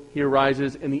angel. He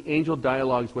arises, and the angel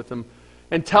dialogues with him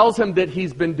and tells him that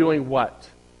he's been doing what?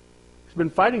 He's been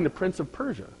fighting the prince of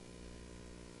Persia.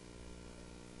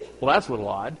 Well, that's a little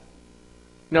odd.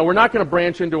 Now, we're not going to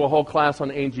branch into a whole class on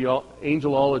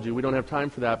angelology. We don't have time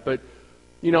for that. But,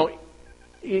 you know,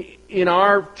 in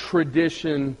our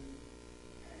tradition,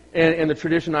 and the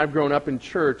tradition I've grown up in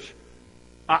church,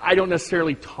 I don't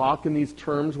necessarily talk in these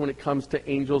terms when it comes to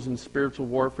angels and spiritual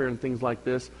warfare and things like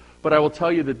this. But I will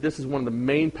tell you that this is one of the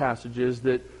main passages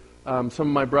that some of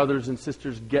my brothers and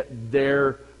sisters get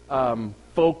their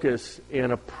focus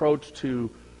and approach to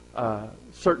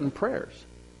certain prayers.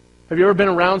 Have you ever been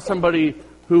around somebody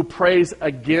who prays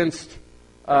against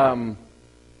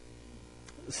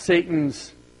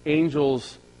Satan's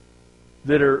angels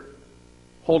that are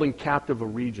holding captive a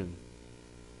region?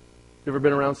 You ever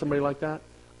been around somebody like that?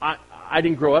 I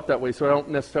didn't grow up that way, so I don't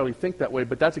necessarily think that way,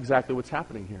 but that's exactly what's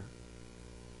happening here.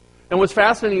 And what's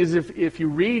fascinating is if you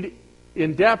read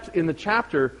in depth in the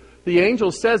chapter, the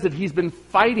angel says that he's been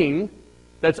fighting,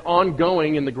 that's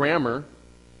ongoing in the grammar.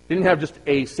 He didn't have just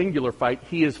a singular fight.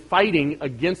 He is fighting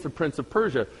against the prince of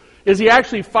Persia. Is he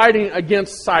actually fighting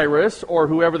against Cyrus or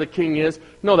whoever the king is?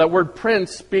 No, that word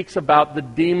prince speaks about the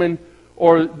demon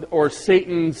or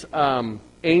Satan's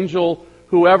angel,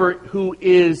 whoever who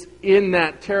is in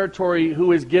that territory,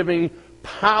 who is giving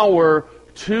power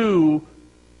to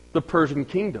the Persian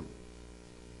kingdom.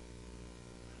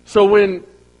 So when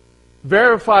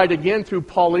verified again through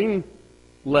Pauline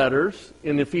letters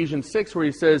in Ephesians 6, where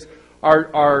he says,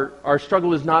 our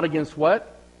struggle is not against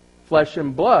what? Flesh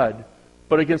and blood,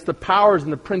 but against the powers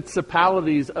and the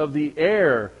principalities of the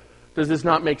air. Does this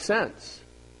not make sense?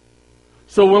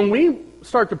 So when we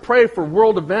start to pray for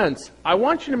world events, I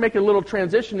want you to make a little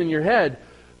transition in your head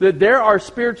that there are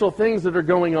spiritual things that are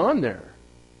going on there.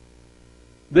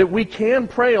 That we can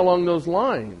pray along those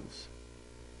lines.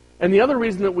 And the other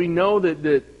reason that we know that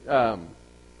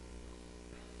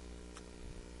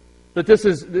this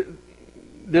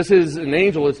is an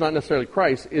angel, it's not necessarily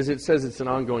Christ, is it says it's an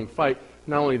ongoing fight.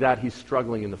 Not only that, he's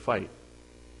struggling in the fight.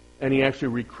 And he actually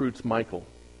recruits Michael,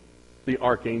 the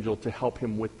archangel, to help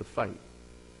him with the fight.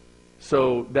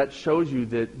 So that shows you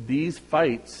that these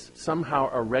fights somehow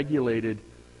are regulated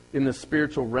in the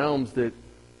spiritual realms, that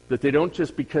they don't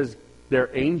just because they're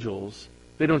angels,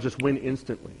 they don't just win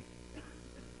instantly.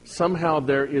 Somehow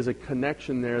there is a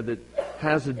connection there that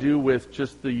has to do with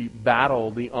just the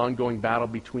battle, the ongoing battle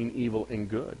between evil and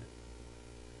good.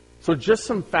 So just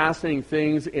some fascinating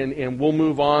things, and we'll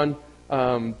move on.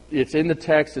 It's in the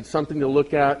text. It's something to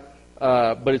look at,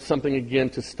 but it's something, again,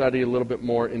 to study a little bit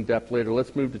more in depth later.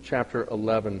 Let's move to chapter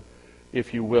 11,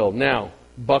 if you will. Now,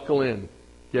 buckle in.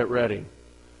 Get ready.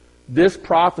 This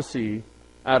prophecy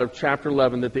out of chapter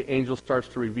 11 that the angel starts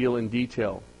to reveal in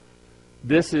detail,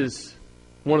 this is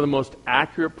one of the most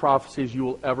accurate prophecies you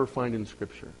will ever find in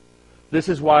Scripture. This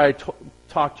is why I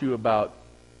talked to you about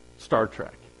Star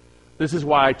Trek. This is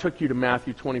why I took you to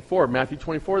Matthew 24. Matthew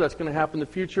 24, that's going to happen in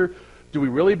the future. Do we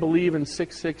really believe in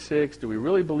 666? Do we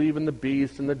really believe in the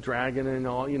beast and the dragon and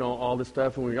all this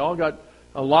stuff? And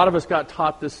a lot of us got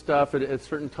taught this stuff at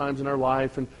certain times in our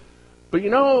life. But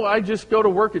I just go to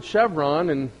work at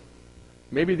Chevron, and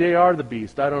maybe they are the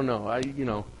beast. I don't know.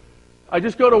 I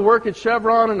just go to work at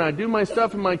Chevron, and I do my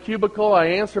stuff in my cubicle. I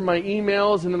answer my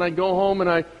emails, and then I go home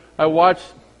and I watch.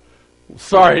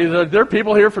 Sorry, there are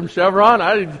people here from Chevron.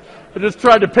 I just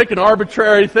tried to pick an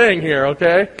arbitrary thing here,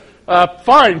 okay?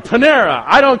 Fine, Panera.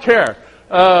 I don't care.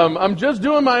 I'm just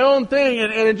doing my own thing,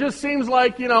 and it just seems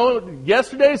like,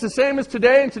 yesterday's the same as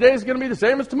today, and today's going to be the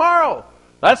same as tomorrow.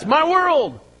 That's my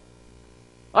world.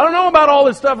 I don't know about all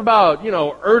this stuff about,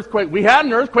 earthquake. We had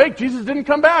an earthquake. Jesus didn't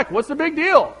come back. What's the big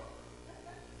deal?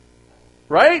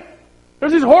 Right?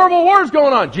 There's these horrible wars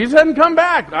going on. Jesus hadn't come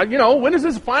back. When is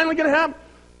this finally going to happen?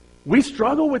 We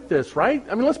struggle with this, right?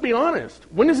 I mean, let's be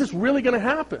honest. When is this really going to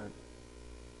happen?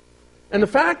 And the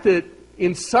fact that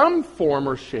in some form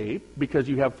or shape, because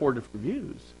you have 4 different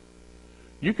views,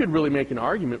 you could really make an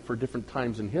argument for different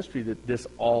times in history that this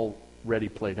already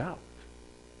played out.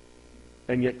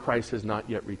 And yet Christ has not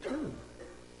yet returned.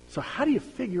 So how do you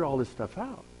figure all this stuff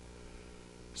out?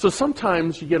 So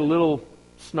sometimes you get a little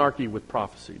snarky with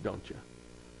prophecy, don't you?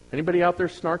 Anybody out there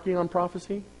snarky on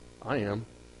prophecy? I am.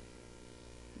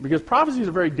 Because prophecy is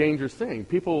a very dangerous thing.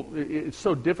 It's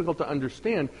so difficult to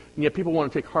understand, and yet people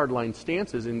want to take hardline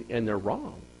stances, and they're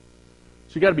wrong.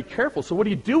 So you've got to be careful. So what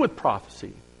do you do with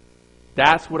prophecy?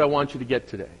 That's what I want you to get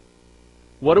today.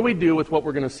 What do we do with what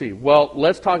we're going to see? Well,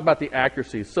 let's talk about the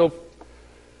accuracy. So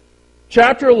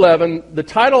chapter 11, the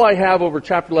title I have over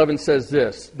chapter 11 says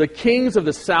this: The Kings of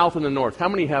the South and the North. How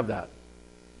many have that?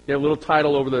 You have a little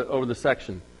title over the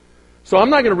section. So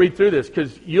I'm not going to read through this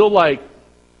because you'll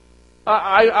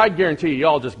I guarantee you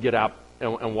all just get out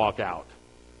and walk out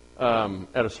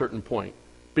at a certain point.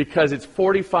 Because it's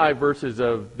 45 verses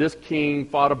of this king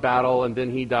fought a battle and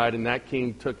then he died and that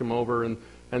king took him over and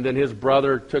then his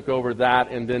brother took over that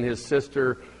and then his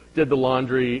sister did the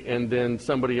laundry and then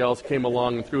somebody else came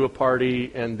along and threw a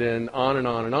party and then on and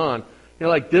on and on. You're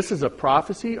like, this is a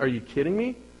prophecy? Are you kidding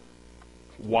me?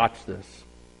 Watch this.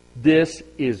 This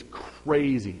is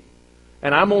crazy.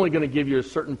 And I'm only going to give you a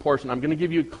certain portion. I'm going to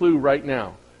give you a clue right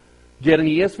now. Get an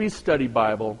ESV study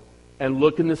Bible and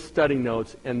look in the study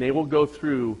notes, and they will go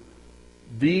through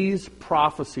these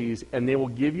prophecies, and they will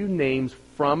give you names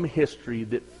from history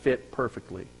that fit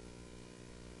perfectly.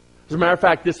 As a matter of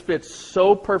fact, this fits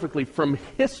so perfectly from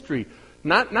history,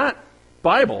 not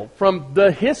Bible, from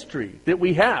the history that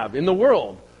we have in the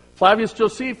world Flavius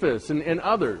Josephus and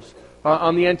others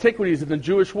on the antiquities and the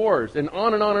Jewish wars, and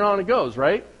on and on and on it goes,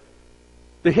 right?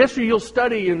 The history you'll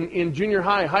study in junior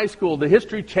high, high school, the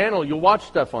History Channel, you'll watch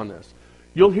stuff on this.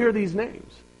 You'll hear these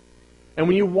names. And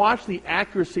when you watch the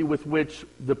accuracy with which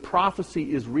the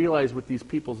prophecy is realized with these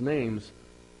people's names,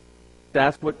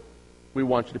 that's what we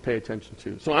want you to pay attention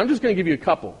to. So I'm just going to give you a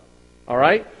couple. All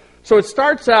right? So it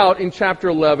starts out in chapter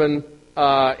 11,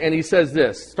 and he says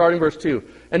this, starting verse 2.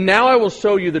 And now I will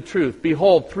show you the truth.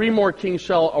 Behold, 3 more kings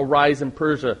shall arise in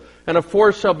Persia, and a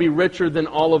fourth shall be richer than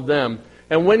all of them.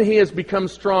 And when he has become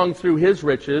strong through his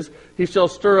riches, he shall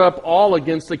stir up all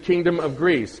against the kingdom of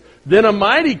Greece. Then a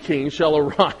mighty king shall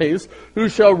arise, who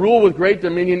shall rule with great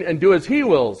dominion and do as he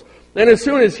wills. And as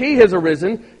soon as he has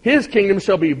arisen, his kingdom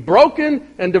shall be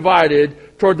broken and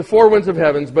divided toward the 4 winds of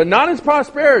heavens, but not his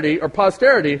prosperity or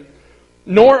posterity,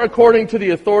 nor according to the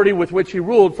authority with which he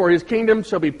ruled, for his kingdom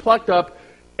shall be plucked up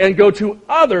and go to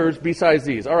others besides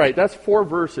these. All right, that's 4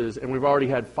 verses, and we've already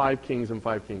had 5 kings and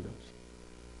 5 kingdoms.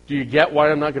 Do you get why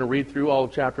I'm not going to read through all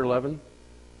of chapter 11?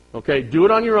 Okay, do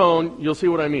it on your own. You'll see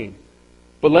what I mean.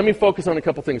 But let me focus on a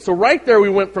couple things. So right there we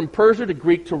went from Persia to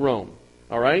Greek to Rome.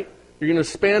 All right? You're going to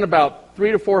span about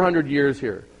 300 to 400 years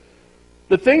here.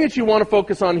 The thing that you want to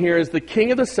focus on here is the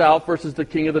king of the south versus the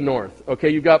king of the north. Okay,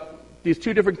 you've got these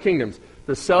 2 different kingdoms.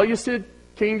 The Seleucid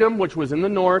kingdom, which was in the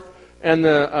north, and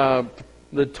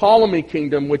the Ptolemy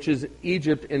kingdom, which is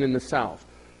Egypt and in the south.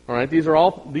 All right, these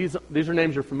are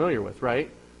names you're familiar with, right?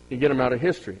 You get them out of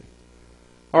history.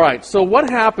 All right, so what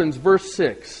happens, verse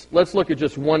 6? Let's look at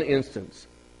just one instance.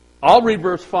 I'll read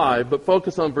verse 5, but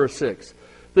focus on verse 6.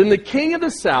 Then the king of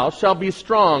the south shall be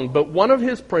strong, but one of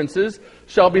his princes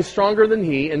shall be stronger than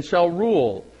he, and shall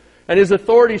rule. And his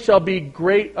authority shall be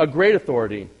a great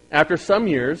authority. After some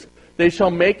years, they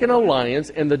shall make an alliance,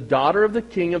 and the daughter of the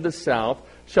king of the south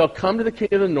shall come to the king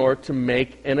of the north to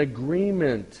make an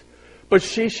agreement. But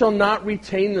she shall not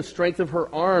retain the strength of her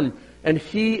arm, and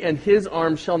he and his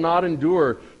arm shall not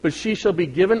endure, but she shall be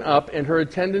given up, and her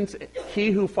attendants, he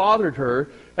who fathered her,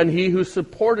 and he who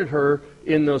supported her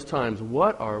in those times.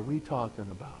 What are we talking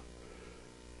about?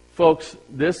 Folks,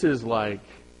 this is like,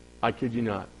 I kid you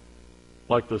not,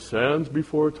 like the sands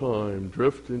before time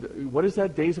drift into... What is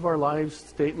that Days of Our Lives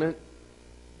statement?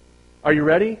 Are you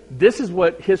ready? This is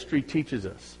what history teaches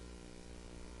us.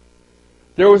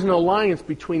 There was an alliance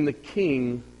between the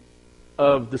king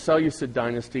of the Seleucid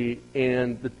dynasty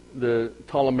and the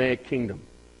Ptolemaic kingdom.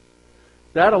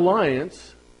 That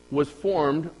alliance was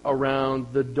formed around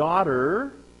the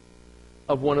daughter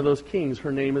of one of those kings.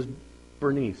 Her name is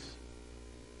Bernice.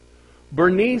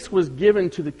 Bernice was given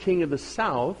to the king of the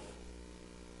south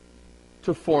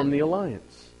to form the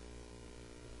alliance.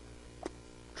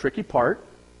 Tricky part,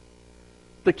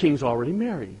 the king's already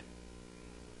married.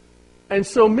 And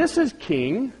so Mrs.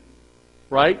 King,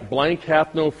 right, blank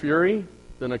hath no fury,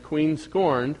 than a queen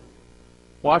scorned.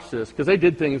 Watch this, because they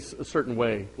did things a certain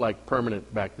way, like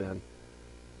permanent back then.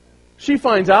 She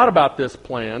finds out about this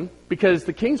plan, because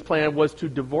the king's plan was to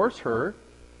divorce her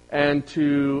and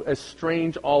to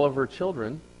estrange all of her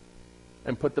children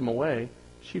and put them away.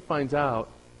 She finds out,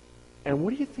 and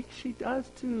what do you think she does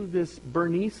to this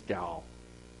Bernice gal?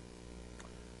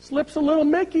 Slips a little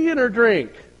Mickey in her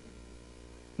drink.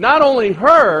 Not only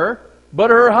her, but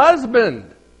her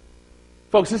husband.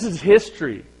 Folks, this is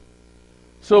history.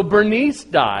 So Bernice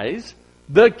dies,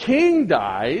 the king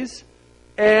dies,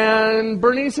 and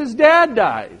Bernice's dad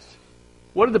dies.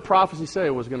 What did the prophecy say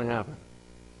was going to happen?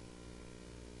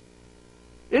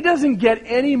 It doesn't get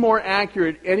any more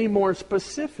accurate, any more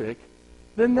specific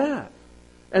than that.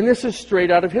 And this is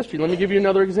straight out of history. Let me give you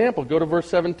another example. Go to verse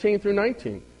 17 through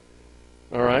 19.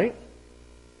 All right?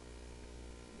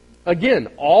 Again,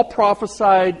 all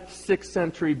prophesied 6th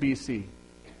century BC.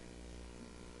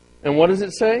 And what does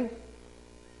it say?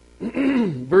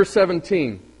 Verse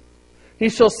 17. He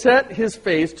shall set his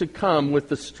face to come with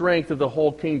the strength of the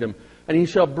whole kingdom, and he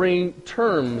shall bring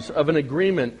terms of an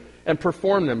agreement and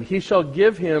perform them. He shall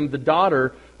give him the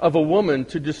daughter of a woman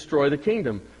to destroy the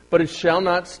kingdom, but it shall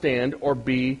not stand or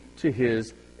be to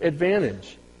his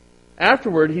advantage.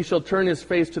 Afterward he shall turn his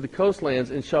face to the coastlands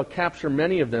and shall capture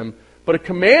many of them, but a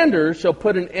commander shall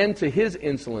put an end to his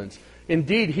insolence.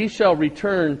 Indeed, he shall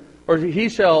turn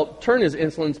his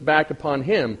insolence back upon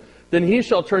him. Then he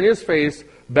shall turn his face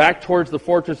back towards the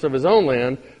fortress of his own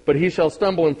land, but he shall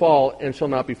stumble and fall and shall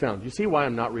not be found. Do you see why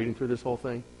I'm not reading through this whole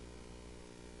thing?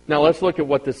 Now let's look at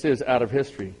what this is out of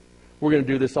history. We're going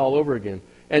to do this all over again.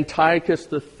 Antiochus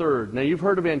III. Now you've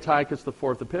heard of Antiochus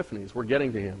IV Epiphanes. We're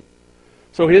getting to him.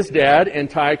 So his dad,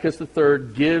 Antiochus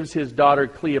III, gives his daughter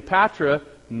Cleopatra,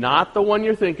 not the one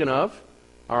you're thinking of,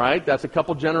 All right, that's a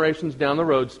couple generations down the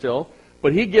road still.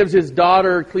 But he gives his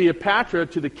daughter Cleopatra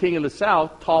to the king of the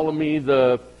south, Ptolemy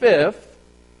the Fifth,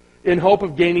 in hope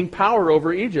of gaining power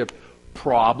over Egypt.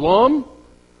 Problem: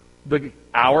 the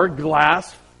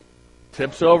hourglass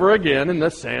tips over again, and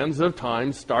the sands of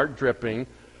time start dripping.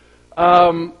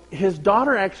 His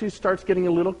daughter actually starts getting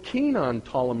a little keen on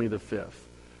Ptolemy the Fifth,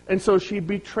 and so she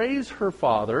betrays her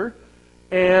father,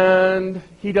 and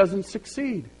he doesn't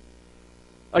succeed.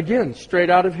 Again, straight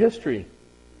out of history.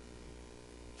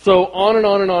 So on and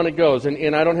on and on it goes.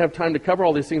 And I don't have time to cover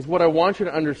all these things. What I want you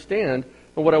to understand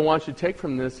and what I want you to take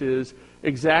from this is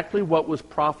exactly what was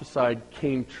prophesied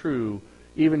came true,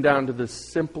 even down to the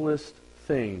simplest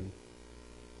thing.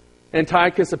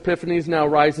 Antiochus Epiphanes now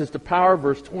rises to power.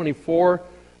 Verse 24,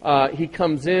 he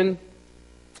comes in,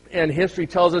 and history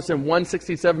tells us in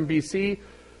 167 BC,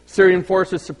 Syrian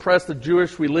forces suppressed the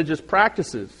Jewish religious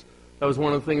practices. That was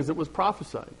one of the things that was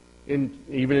prophesied,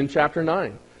 even in chapter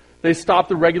 9. They stopped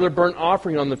the regular burnt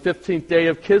offering on the 15th day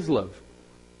of Kislev.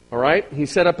 All right? He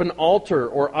set up an altar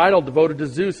or idol devoted to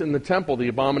Zeus in the temple, the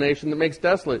abomination that makes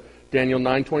desolate. Daniel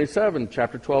 9:27,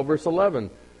 chapter 12, verse 11.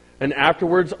 And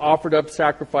afterwards offered up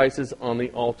sacrifices on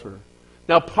the altar.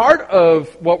 Now, part of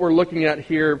what we're looking at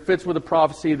here fits with a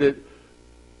prophecy that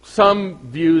some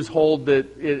views hold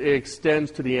that it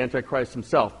extends to the Antichrist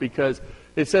himself, because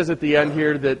it says at the end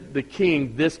here that the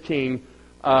king, this king,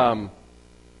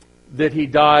 that he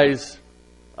dies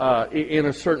in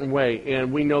a certain way.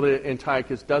 And we know that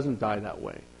Antiochus doesn't die that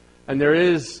way. And there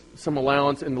is some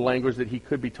allowance in the language that he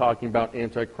could be talking about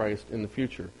Antichrist in the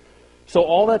future. So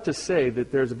all that to say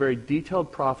that there's a very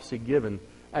detailed prophecy given.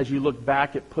 As you look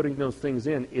back at putting those things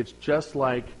in, it's just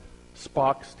like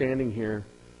Spock standing here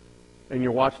and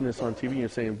you're watching this on TV and you're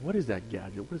saying, what is that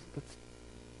gadget? That's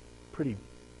pretty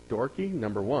dorky,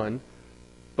 number one.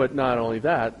 But not only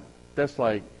that, that's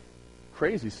like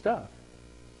crazy stuff.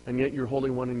 And yet you're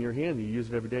holding one in your hand. You use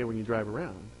it every day when you drive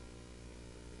around.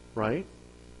 Right?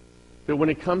 But when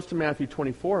it comes to Matthew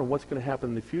 24 and what's going to happen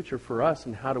in the future for us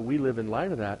and how do we live in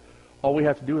light of that, all we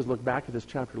have to do is look back at this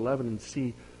chapter 11 and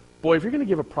see, boy, if you're going to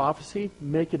give a prophecy,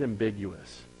 make it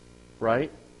ambiguous.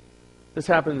 Right? This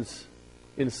happens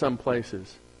in some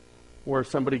places where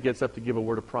somebody gets up to give a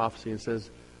word of prophecy and says,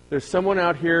 there's someone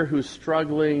out here who's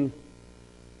struggling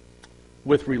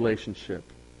with relationship.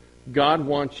 God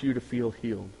wants you to feel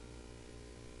healed.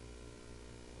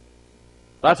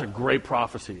 That's a great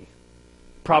prophecy.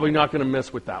 Probably not going to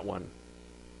miss with that one.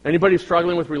 Anybody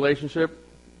struggling with relationship?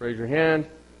 Raise your hand.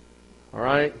 All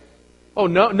right. Oh,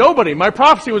 no, nobody. My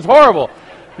prophecy was horrible.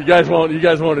 You guys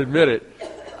won't admit it.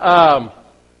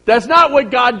 That's not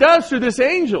what God does through this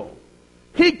angel.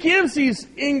 He gives these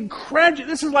incredible...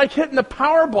 This is like hitting the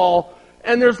Powerball,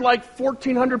 and there's like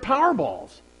 1,400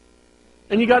 Powerballs.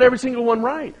 And you got every single one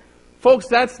right. Folks,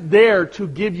 that's there to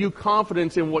give you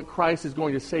confidence in what Christ is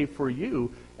going to say for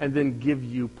you and then give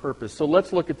you purpose. So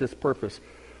let's look at this purpose.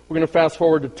 We're going to fast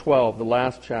forward to 12, the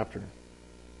last chapter.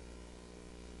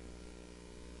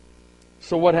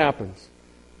 So what happens?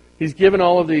 He's given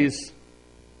all of these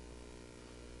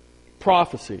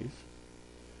prophecies.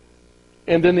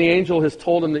 And then the angel has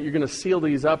told him that you're going to seal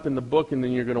these up in the book and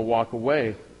then you're going to walk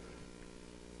away.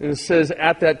 And it says,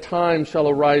 at that time shall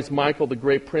arise Michael, the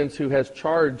great prince, who has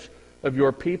charge of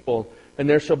your people. And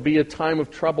there shall be a time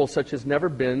of trouble such as never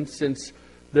been since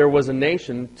there was a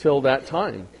nation till that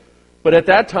time. But at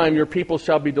that time your people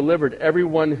shall be delivered,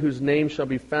 everyone whose name shall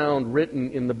be found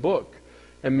written in the book.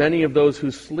 And many of those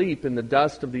who sleep in the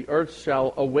dust of the earth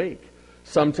shall awake,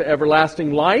 some to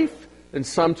everlasting life, and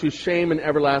some to shame and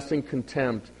everlasting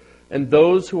contempt. And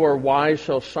those who are wise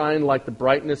shall shine like the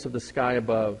brightness of the sky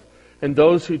above. And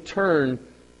those who turn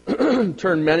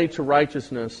many to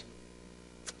righteousness,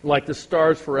 like the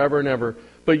stars forever and ever.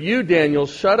 But you, Daniel,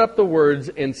 shut up the words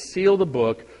and seal the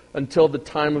book until the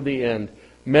time of the end.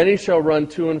 Many shall run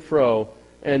to and fro,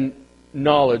 and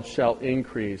knowledge shall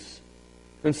increase.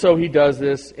 And so he does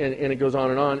this, and it goes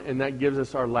on, and that gives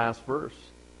us our last verse.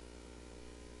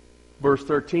 Verse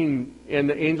 13, and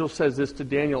the angel says this to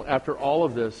Daniel after all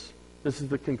of this. This is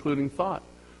the concluding thought.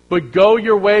 But go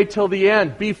your way till the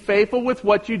end. Be faithful with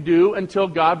what you do until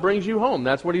God brings you home.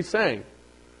 That's what he's saying.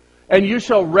 And you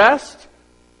shall rest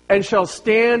and shall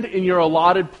stand in your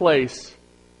allotted place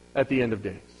at the end of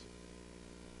days.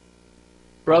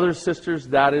 Brothers, sisters,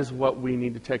 that is what we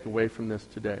need to take away from this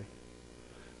today.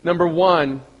 Number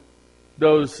one,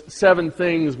 those 7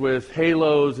 things with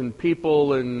halos and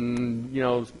people and,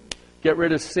 get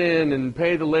rid of sin and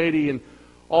pay the lady and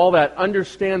all that.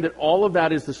 Understand that all of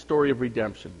that is the story of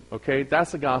redemption. Okay?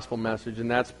 That's the gospel message, and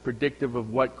that's predictive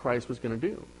of what Christ was going to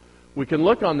do. We can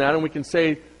look on that and we can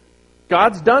say,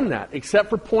 God's done that, except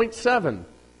for point 7.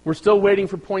 We're still waiting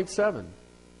for point 7.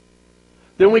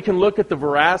 Then we can look at the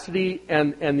veracity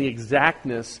and the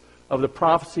exactness of the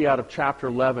prophecy out of chapter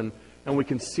 11, and we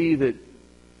can see that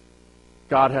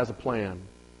God has a plan.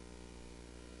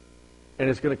 And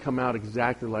it's going to come out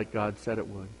exactly like God said it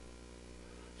would.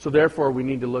 So therefore, we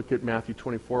need to look at Matthew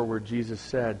 24, where Jesus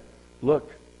said,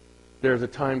 look, there's a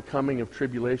time coming of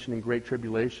tribulation and great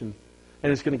tribulation,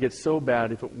 and it's going to get so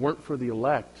bad, if it weren't for the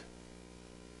elect,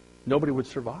 nobody would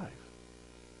survive.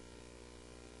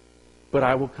 But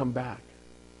I will come back.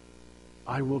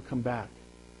 I will come back.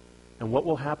 And what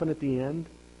will happen at the end?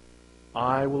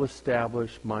 I will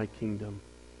establish my kingdom.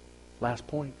 Last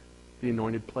point, the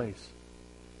anointed place.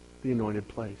 The anointed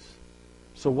place.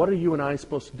 So what are you and I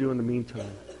supposed to do in the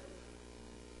meantime?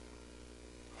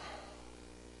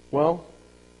 Well,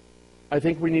 I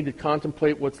think we need to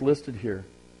contemplate what's listed here.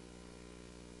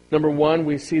 Number 1,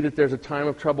 we see that there's a time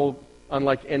of trouble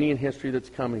unlike any in history that's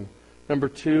coming. Number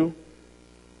 2,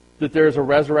 that there is a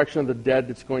resurrection of the dead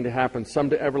that's going to happen. Some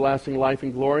to everlasting life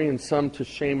and glory, and some to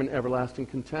shame and everlasting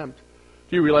contempt.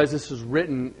 Do you realize this is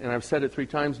written, and I've said it 3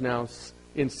 times now,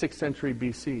 in 6th century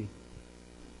BC?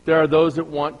 There are those that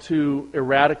want to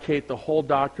eradicate the whole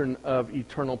doctrine of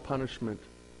eternal punishment.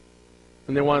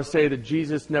 And they want to say that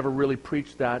Jesus never really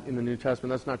preached that in the New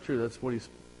Testament. That's not true. It's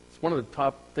one of the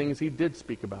top things he did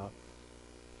speak about.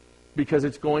 Because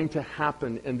it's going to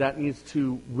happen, and that needs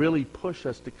to really push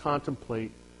us to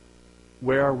contemplate,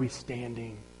 where are we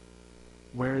standing?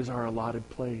 Where is our allotted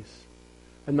place?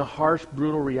 And the harsh,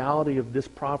 brutal reality of this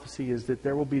prophecy is that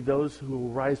there will be those who will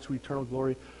rise to eternal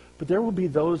glory, but there will be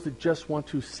those that just want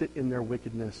to sit in their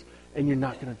wickedness, and you're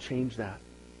not going to change that.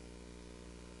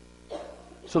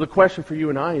 So the question for you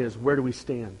and I is, where do we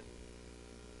stand?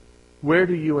 Where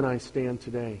do you and I stand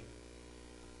today?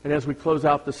 And as we close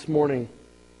out this morning,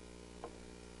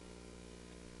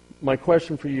 my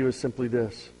question for you is simply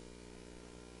this.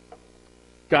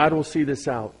 God will see this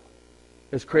out.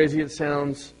 As crazy it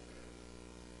sounds,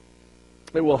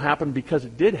 it will happen because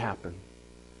it did happen.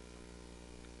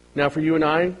 Now for you and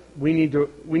I, we need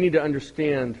to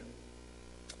understand,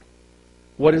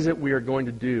 what is it we are going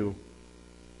to do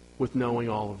with knowing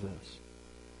all of this?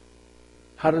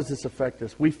 How does this affect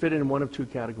us? We fit in one of 2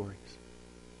 categories.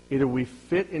 Either we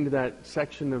fit into that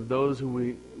section of those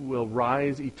who will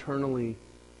rise eternally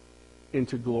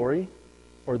into glory,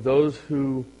 or those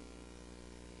who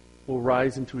will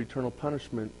rise into eternal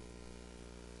punishment,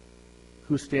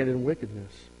 who stand in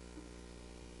wickedness.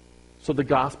 So the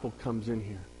gospel comes in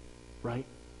here, right?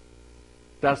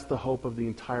 That's the hope of the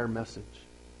entire message,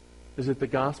 is that the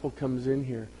gospel comes in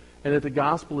here, and that the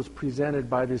gospel is presented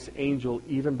by this angel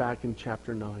even back in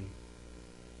chapter 9.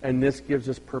 And this gives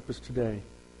us purpose today.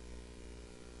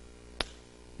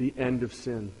 The end of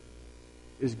sin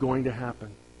is going to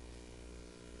happen.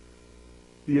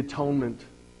 The atonement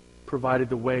provided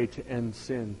the way to end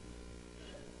sin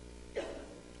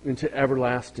into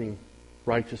everlasting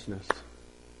righteousness.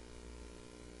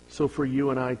 So for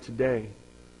you and I today,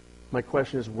 my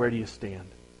question is, where do you stand?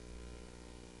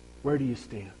 Where do you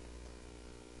stand?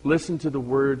 Listen to the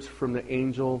words from the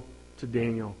angel to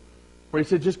Daniel, where he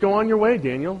said, just go on your way,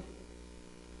 Daniel.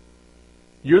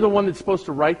 You're the one that's supposed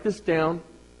to write this down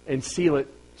and seal it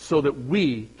so that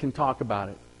we can talk about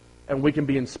it and we can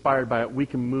be inspired by it. We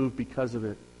can move because of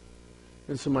it.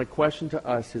 And so my question to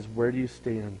us is, where do you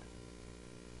stand?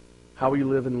 How will you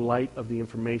live in light of the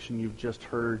information you've just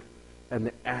heard and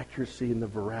the accuracy and the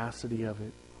veracity of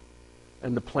it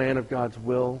and the plan of God's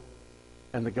will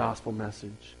and the gospel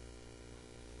message?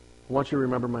 I want you to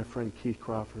remember my friend Keith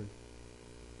Crawford,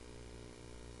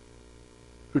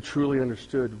 who truly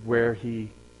understood where he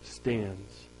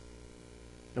stands.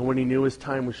 And when he knew his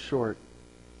time was short,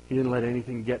 he didn't let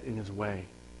anything get in his way.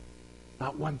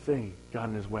 Not one thing got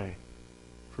in his way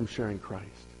from sharing Christ,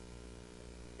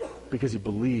 because he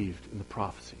believed in the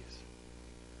prophecies.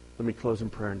 Let me close in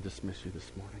prayer and dismiss you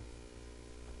this morning.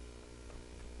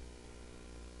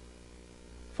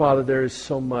 Father, there is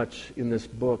so much in this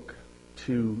book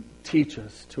to teach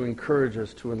us, to encourage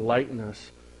us, to enlighten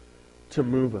us, to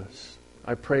move us.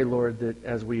 I pray, Lord, that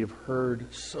as we have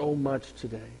heard so much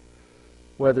today,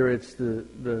 whether it's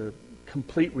the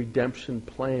complete redemption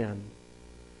plan,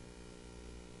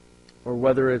 or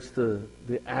whether it's the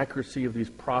accuracy of these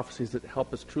prophecies that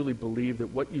help us truly believe that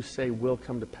what you say will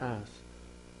come to pass,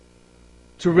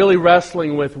 to really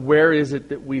wrestling with where is it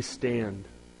that we stand.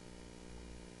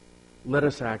 Let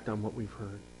us act on what we've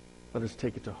heard. Let us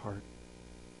take it to heart.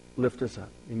 Lift us up.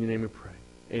 In your name we pray.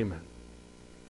 Amen.